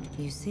now.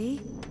 You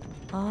see?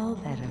 All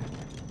better.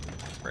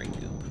 Brain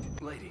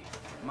goop. Lady,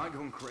 am I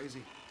going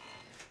crazy?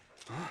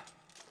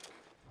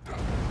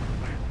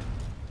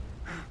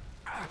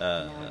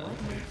 Now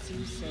what makes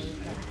you say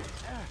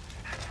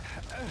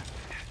that?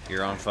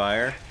 You're on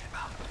fire.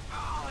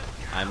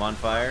 I'm on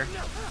fire.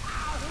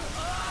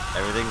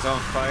 Everything's on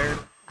fire.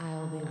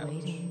 I'll be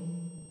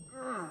waiting.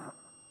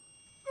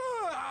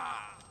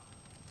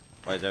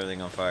 Why is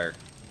everything on fire?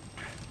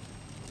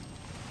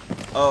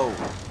 Oh,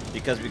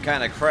 because we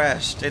kind of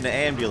crashed in the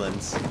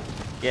ambulance.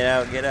 Get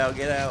out, get out,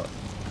 get out.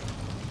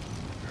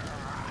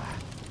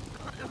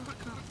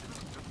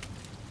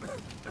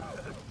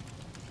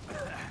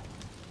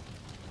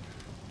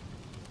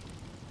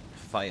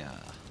 Fire.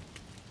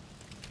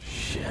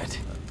 Shit.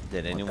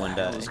 Did anyone What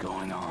the hell die? is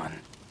going on?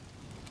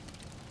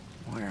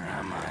 Where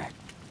am I?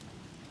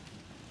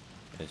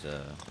 There's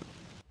a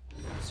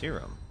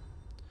serum.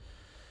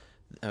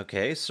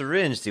 Okay,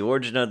 syringe. The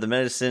origin of the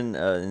medicine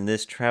in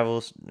this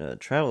travel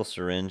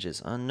syringe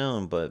is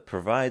unknown, but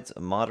provides a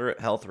moderate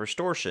health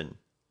restoration.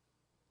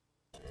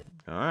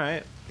 All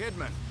right.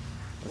 Kidman,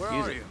 Let's where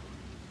use are it. you?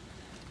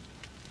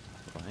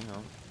 Oh, hang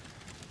on.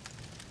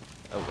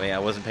 Oh wait, I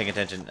wasn't paying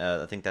attention.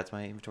 I think that's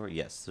my inventory.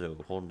 Yes. So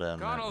hold down.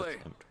 Connolly.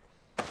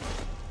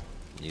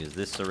 Use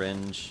this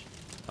syringe.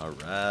 All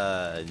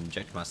right.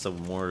 Inject myself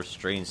with more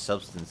strange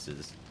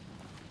substances.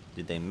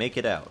 Did they make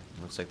it out?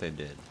 Looks like they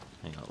did.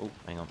 Hang on. Oh,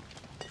 hang on.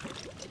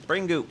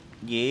 Brain goop.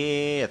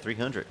 Yeah,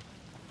 300.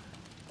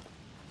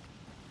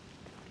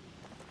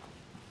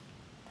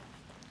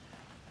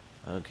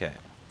 Okay.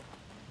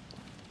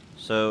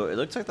 So it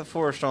looks like the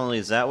forest only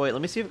is that way.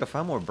 Let me see if I can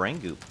find more brain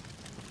goop.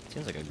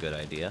 Seems like a good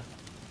idea.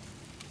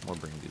 More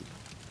brain goop.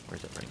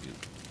 Where's that brain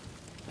goop?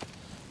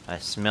 I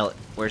smell it.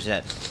 Where's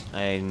that?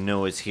 I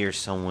know it's here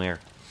somewhere.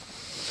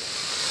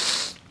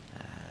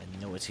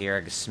 I know it's here.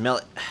 I can smell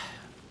it.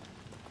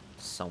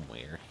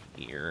 Somewhere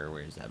here.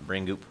 Where's that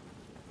brain goop?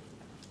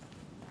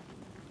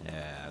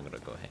 Yeah, I'm gonna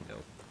go ahead and go.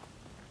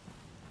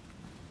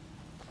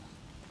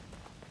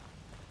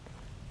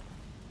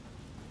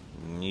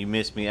 You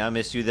missed me. I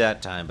missed you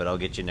that time, but I'll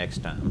get you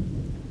next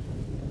time.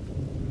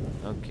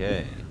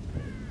 Okay.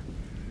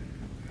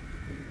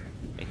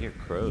 I hear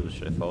crows.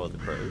 Should I follow the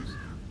crows?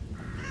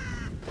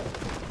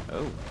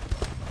 Oh.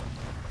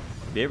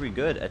 Very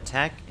good.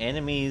 Attack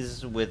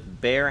enemies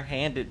with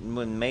bare-handed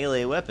with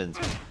melee weapons.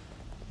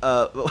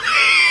 I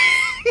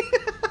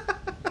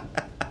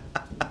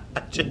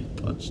just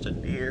punched a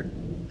deer.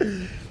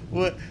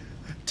 What?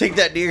 Take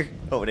that deer.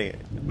 Oh, dang it.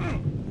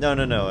 No,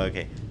 no, no.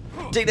 Okay.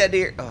 Take that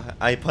deer. Oh,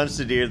 I punched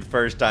the deer the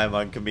first time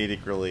on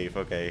comedic relief.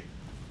 Okay.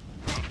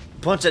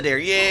 Punch that deer.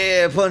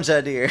 Yeah, punch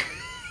that deer.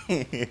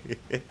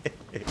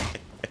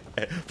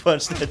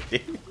 Punch that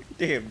deer.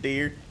 Damn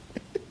deer.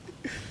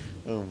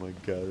 Oh my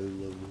god, I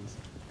love this.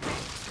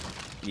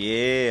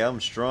 Yeah,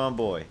 I'm strong,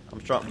 boy. I'm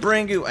strong.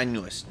 Bring you. I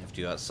knew I sniffed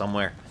you out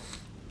somewhere.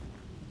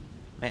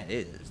 Man,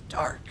 it is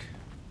dark.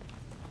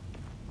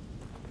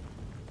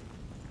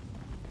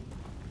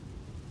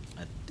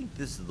 I think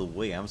this is the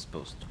way I'm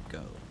supposed to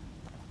go.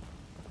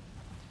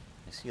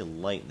 I see a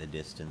light in the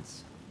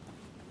distance.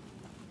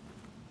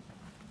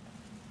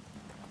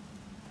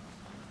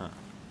 Huh.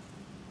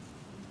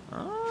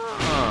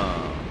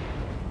 Oh.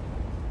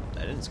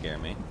 That didn't scare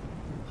me.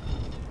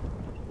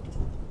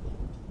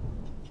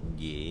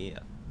 Yeah.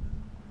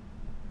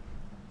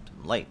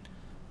 Some light.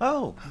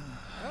 Oh!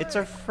 It's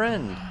our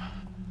friend!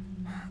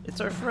 It's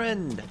our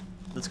friend!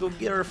 Let's go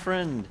get our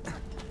friend!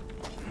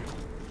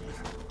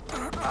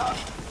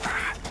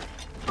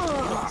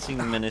 Doesn't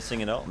seem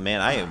menacing at all. Man,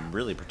 I am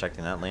really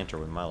protecting that lantern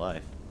with my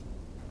life.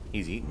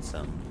 He's eating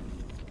some.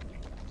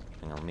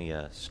 Hang on, let me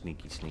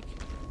sneaky sneak.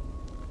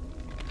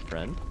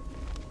 Friend?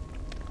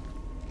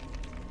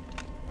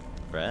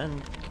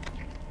 Friend?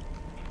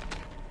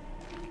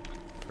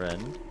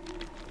 Friend?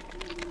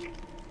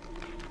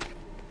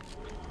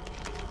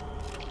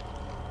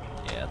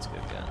 Yeah, that's a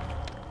good gun.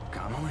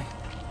 Connolly?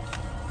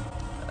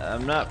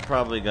 I'm not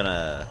probably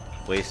gonna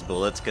waste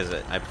bullets because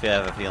I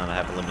have a feeling I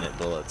have limited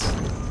bullets.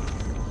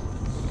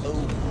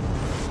 Oh.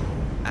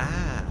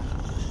 Ah.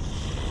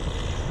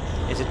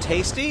 Is it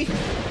tasty?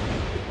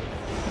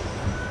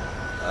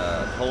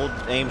 Hold,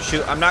 aim,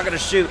 shoot. I'm not gonna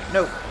shoot.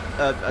 No.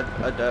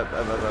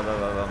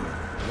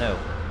 No.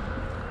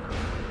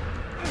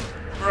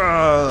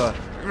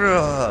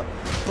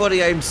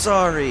 Buddy, I'm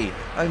sorry.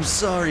 I'm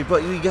sorry,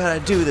 but we gotta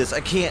do this.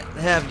 I can't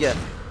have you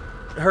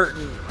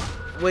hurting,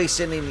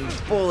 wasting any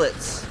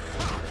bullets.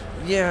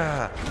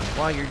 Yeah,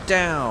 while you're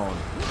down.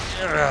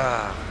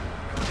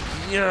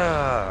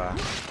 Yeah.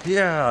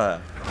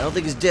 I don't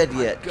think he's dead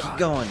yet. Keep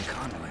going.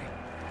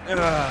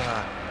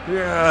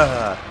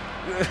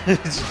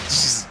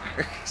 Jesus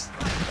Christ.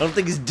 I don't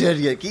think he's dead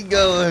yet. Keep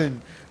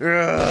going.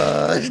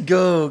 Let's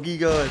go. Keep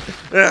going.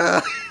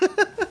 I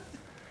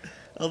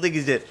don't think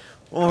he's dead.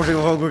 One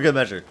more good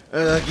measure.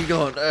 Keep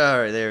going.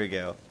 Alright, there we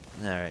go.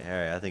 Alright.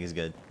 I think he's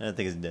good. I think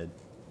he's dead.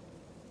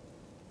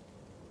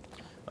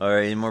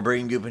 Alright, any more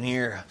brain goop in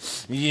here?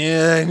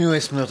 Yeah, I knew I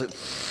smelled it.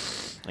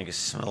 I can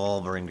smell all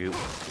brain goop.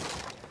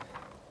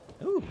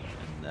 Ooh,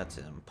 and that's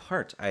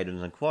part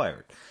items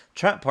acquired.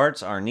 Trap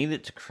parts are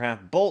needed to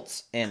craft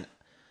bolts and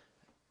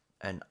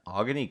an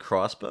agony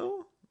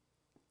crossbow.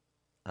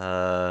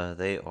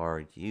 They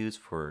are used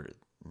for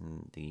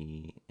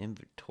the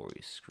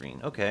inventory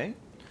screen. Okay.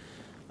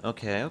 A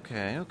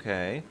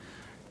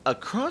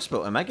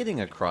crossbow. Am I getting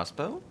a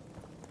crossbow?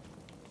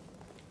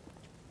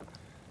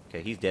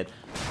 Okay, he's dead.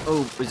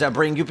 Oh, is that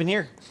brain goop in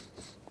here?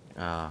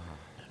 No.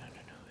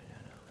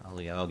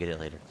 I'll get it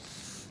later.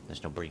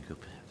 There's no brain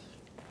goop.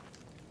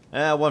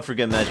 One for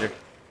good measure.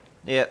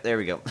 Yeah, there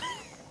we go.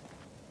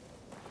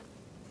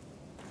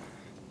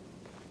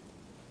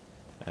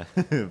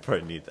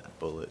 Probably need that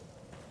bullet.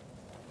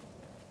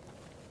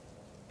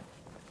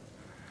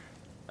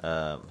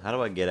 How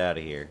do I get out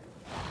of here?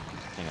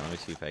 Hang on, let me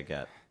see if I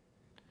got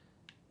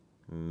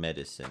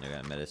medicine. I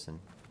got medicine.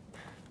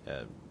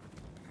 No,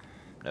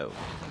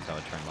 that's how I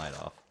turn light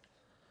off.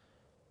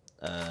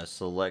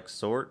 Select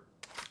sort.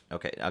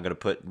 Okay, I'm gonna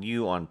put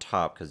you on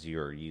top because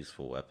you're a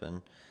useful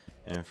weapon.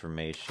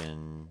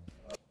 Information.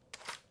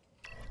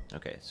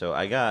 Okay, so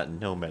I got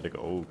no medical.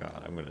 Oh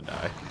god, I'm gonna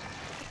die.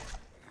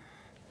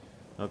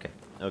 Okay.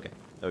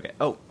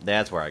 Oh,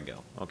 that's where I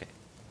go. Okay,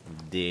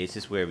 this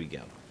is where we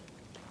go.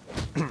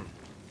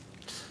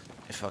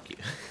 Fuck you.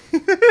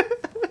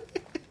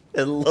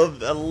 I love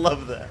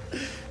that.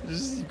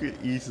 Just you could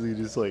easily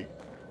just like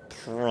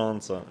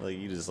prance on, like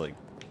you just like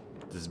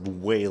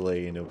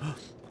waylay into.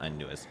 I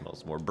knew it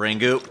smells more brain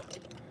goop.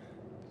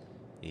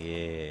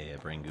 Yeah,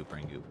 brain goop.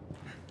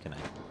 Can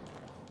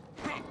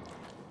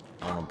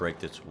I want to break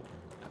this.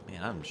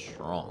 Man, I'm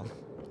strong.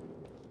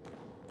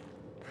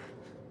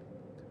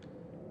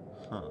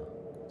 Huh?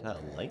 Is that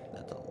a light?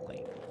 That's a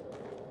light.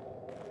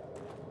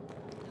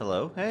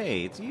 Hello?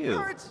 Hey, it's you.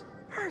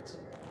 Hurts.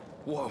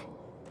 Whoa.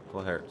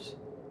 What hurts?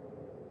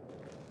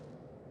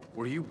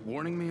 Were you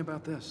warning me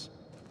about this?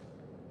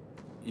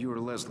 You were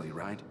Leslie,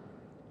 right?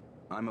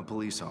 I'm a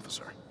police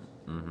officer.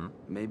 Mm-hmm.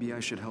 Maybe I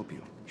should help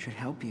you. Should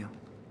help you.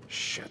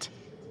 Shit.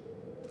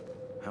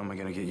 How am I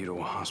gonna get you to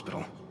a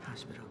hospital?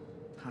 Hospital.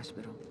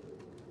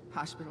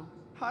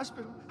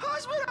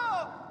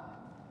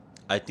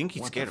 I think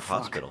he's What scared the of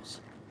fuck? hospitals.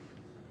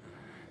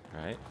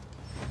 Right?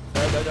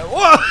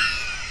 Whoa!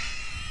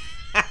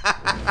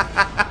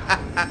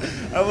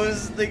 I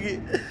was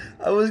thinking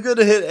I was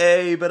gonna hit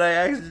A, but I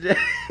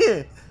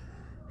accidentally.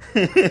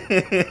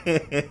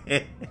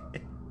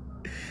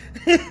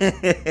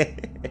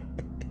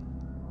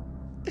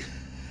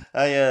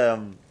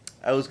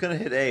 I was gonna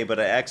hit A, but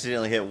I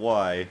accidentally hit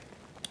Y.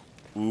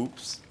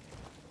 Oops.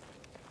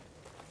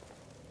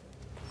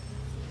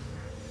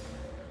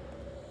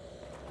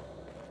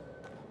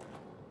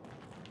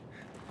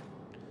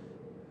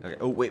 Okay.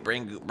 Oh wait,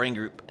 brain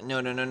group. No.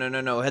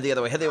 Head the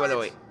other way.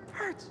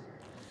 Hurts.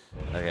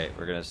 Okay,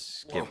 we're gonna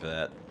skip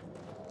that.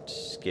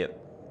 Skip.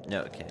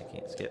 No, okay, I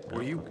can't skip. No,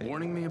 Were you okay.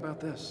 warning me about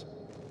this?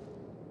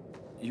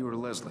 You were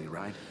Leslie,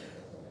 right?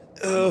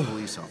 I'm a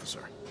police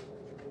officer.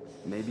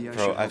 Maybe I should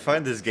Bro, I help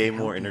find you. this game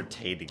more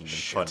entertaining than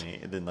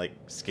funny, than like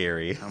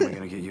scary. How am I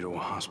gonna get you to a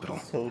hospital?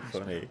 So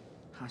funny.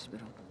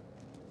 Hospital.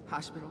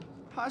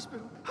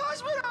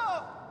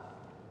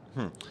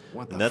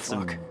 What the And that's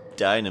fuck? some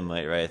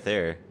dynamite right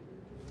there.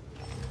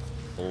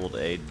 Hold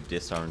a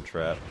disarm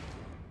trap.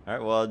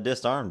 Alright, well, I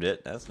disarmed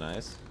it. That's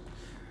nice.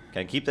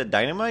 Can I keep that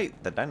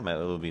dynamite? That dynamite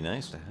would be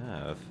nice to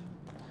have.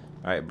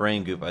 Alright,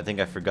 brain goop. I think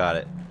I forgot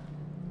it.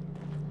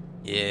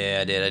 Yeah,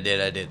 I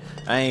did.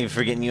 I ain't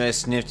forgetting you. I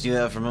sniffed you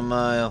out from a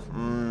mile.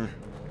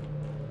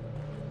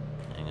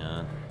 Hang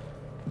on.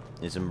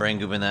 Need some brain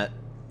goop in that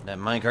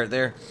minecart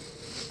there.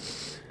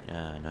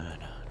 No.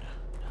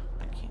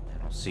 I can't.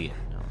 I don't see it.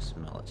 I don't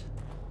smell it.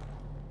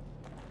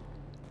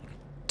 I can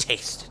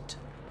taste it.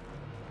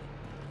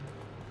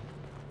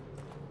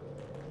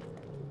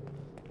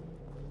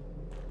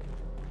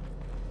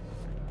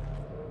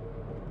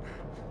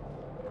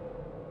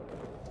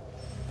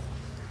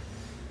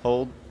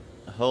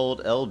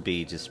 Hold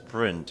LB to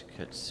sprint.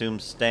 Consume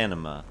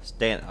stamina.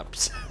 Stamina.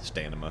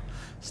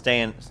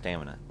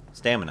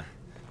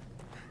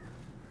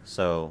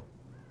 So,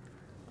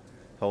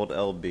 Hold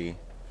LB.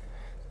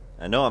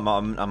 I know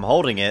I'm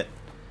holding it.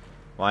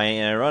 Why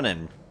ain't I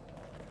running?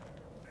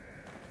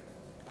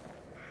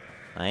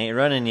 I ain't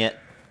running yet.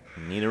 I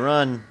need to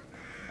run.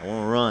 I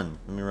want to run.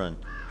 Let me run.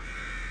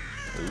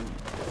 Ooh.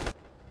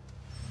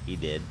 He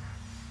did.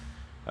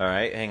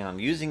 Alright, hang on.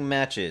 Using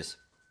matches.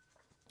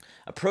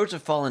 Approach a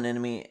fallen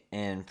enemy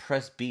and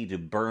press B to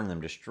burn them.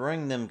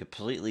 Destroying them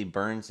completely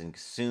burns and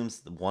consumes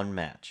the one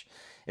match.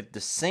 If the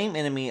same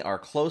enemy are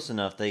close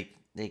enough, they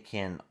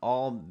can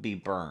all be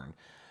burned.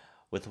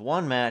 With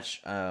one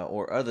match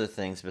or other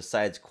things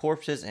besides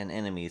corpses and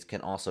enemies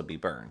can also be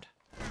burned.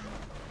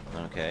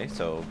 Okay,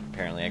 so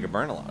apparently I could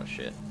burn a lot of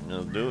shit.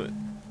 Let's do it.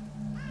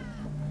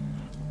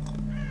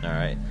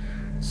 Alright.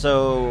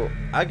 So,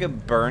 I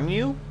could burn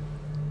you?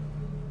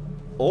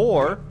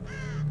 Or...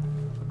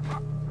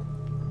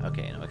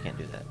 Okay, no, I can't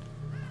do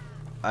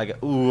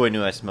that. Ooh, I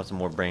knew I smelled some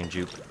more brain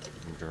juke.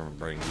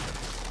 Brain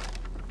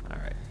juke.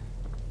 Alright.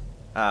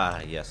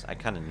 Ah, yes, I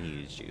kind of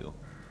needed you.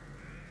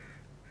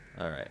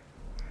 Alright.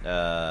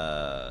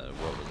 What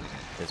was it?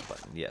 This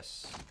button,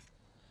 yes.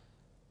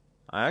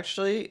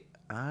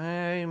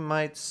 I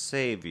might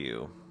save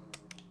you.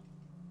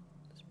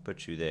 Let's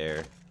put you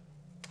there.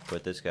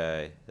 Put this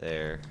guy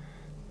there.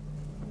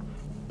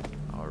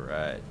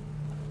 Alright.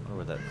 I wonder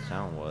what that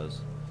sound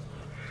was.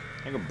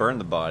 I could burn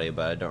the body,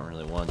 but I don't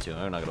really want to.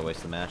 I'm not going to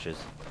waste the matches.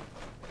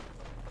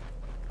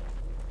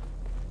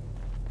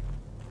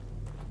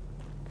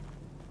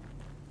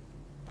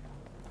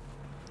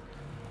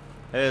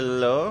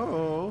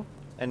 Hello?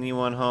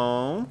 Anyone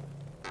home?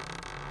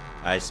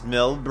 I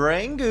smell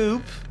brain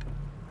goop.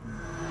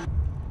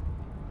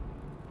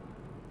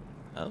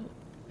 Oh.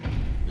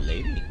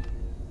 Lady.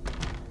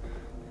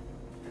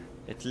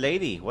 It's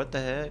Lady. What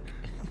the heck?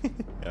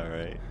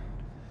 Alright.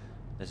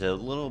 There's a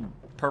little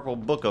purple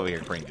book over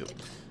here, brain goop.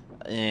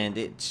 And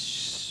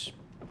it's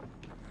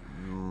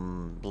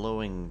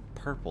blowing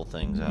purple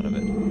things out of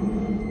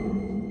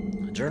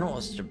it. Journal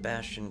of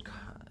Sebastian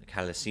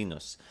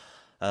Calasinos.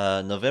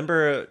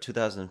 November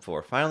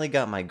 2004. Finally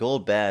got my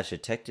gold badge,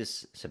 Detective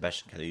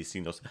Sebastian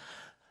Calasinos.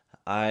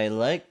 I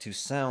like to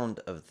sound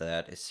of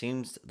that. It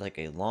seems like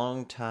a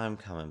long time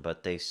coming,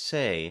 but they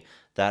say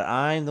that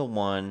I'm the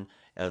one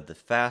of the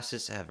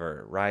fastest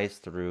ever rise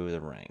through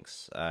the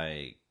ranks.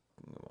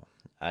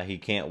 He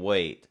can't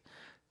wait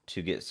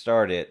to get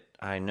started.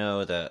 I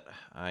know that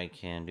I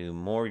can do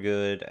more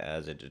good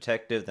as a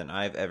detective than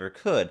I've ever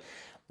could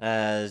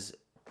as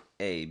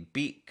a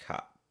beat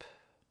cop.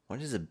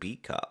 What is a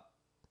beat cop?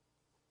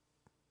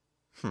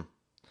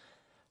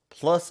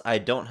 Plus, I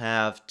don't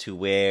have to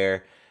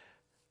wear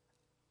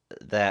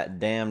that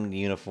damn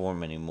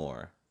uniform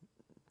anymore.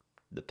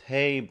 The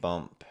pay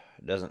bump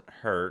doesn't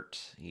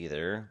hurt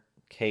either.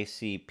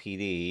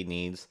 KCPD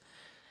needs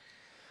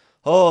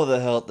all the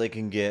help they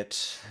can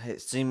get.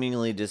 It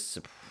seemingly that's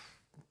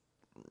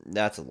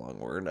a long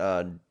word.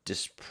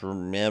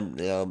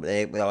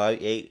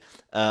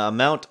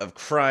 Amount of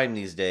crime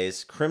these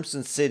days.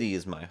 Crimson City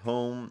is my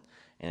home,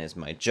 and it's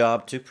my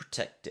job to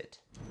protect it.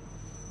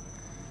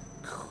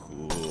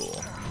 Cool.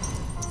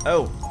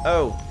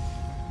 Oh.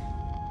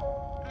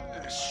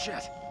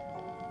 Shit.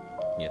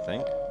 You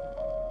think?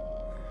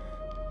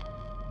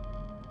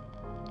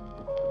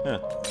 Huh.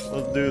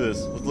 Let's do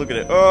this. Let's look at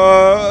it.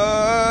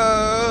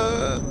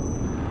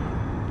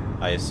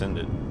 I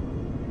ascended.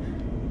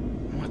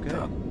 What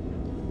the?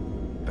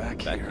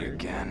 Back here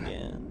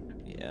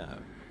again. Yeah,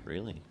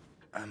 really?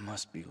 I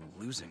must be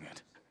losing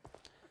it.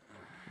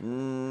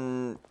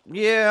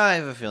 Yeah, I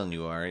have a feeling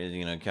you are.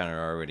 You know, kind of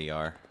already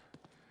are.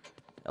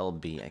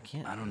 LB, I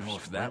can't. I don't know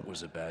if that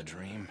was a bad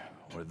dream,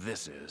 or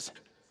this is.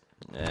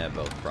 Yeah,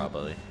 both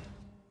probably.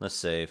 Let's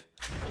save.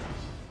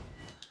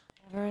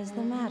 Whatever is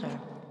the matter?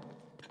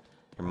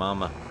 Your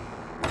mama.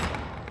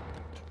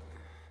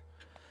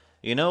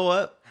 You know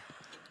what?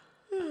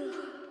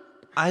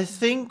 I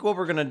think what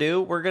we're gonna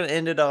do, we're gonna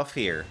end it off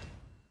here.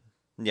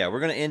 Yeah,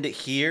 we're gonna end it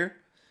here.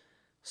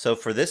 So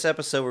for this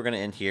episode, we're gonna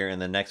end here, and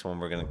the next one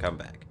we're gonna come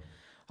back.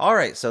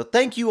 Alright, so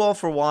thank you all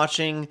for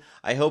watching.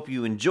 I hope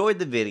you enjoyed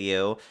the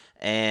video.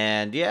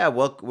 And yeah,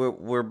 well,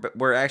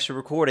 we're actually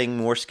recording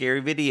more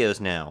scary videos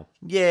now.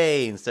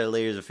 Yay! Instead of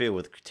Layers of Fear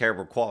with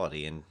terrible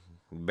quality, and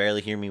you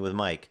barely hear me with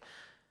Mike.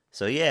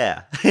 So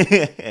yeah.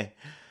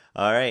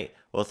 Alright,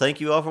 well thank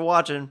you all for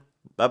watching.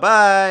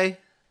 Bye-bye!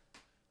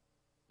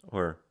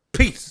 Or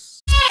peace!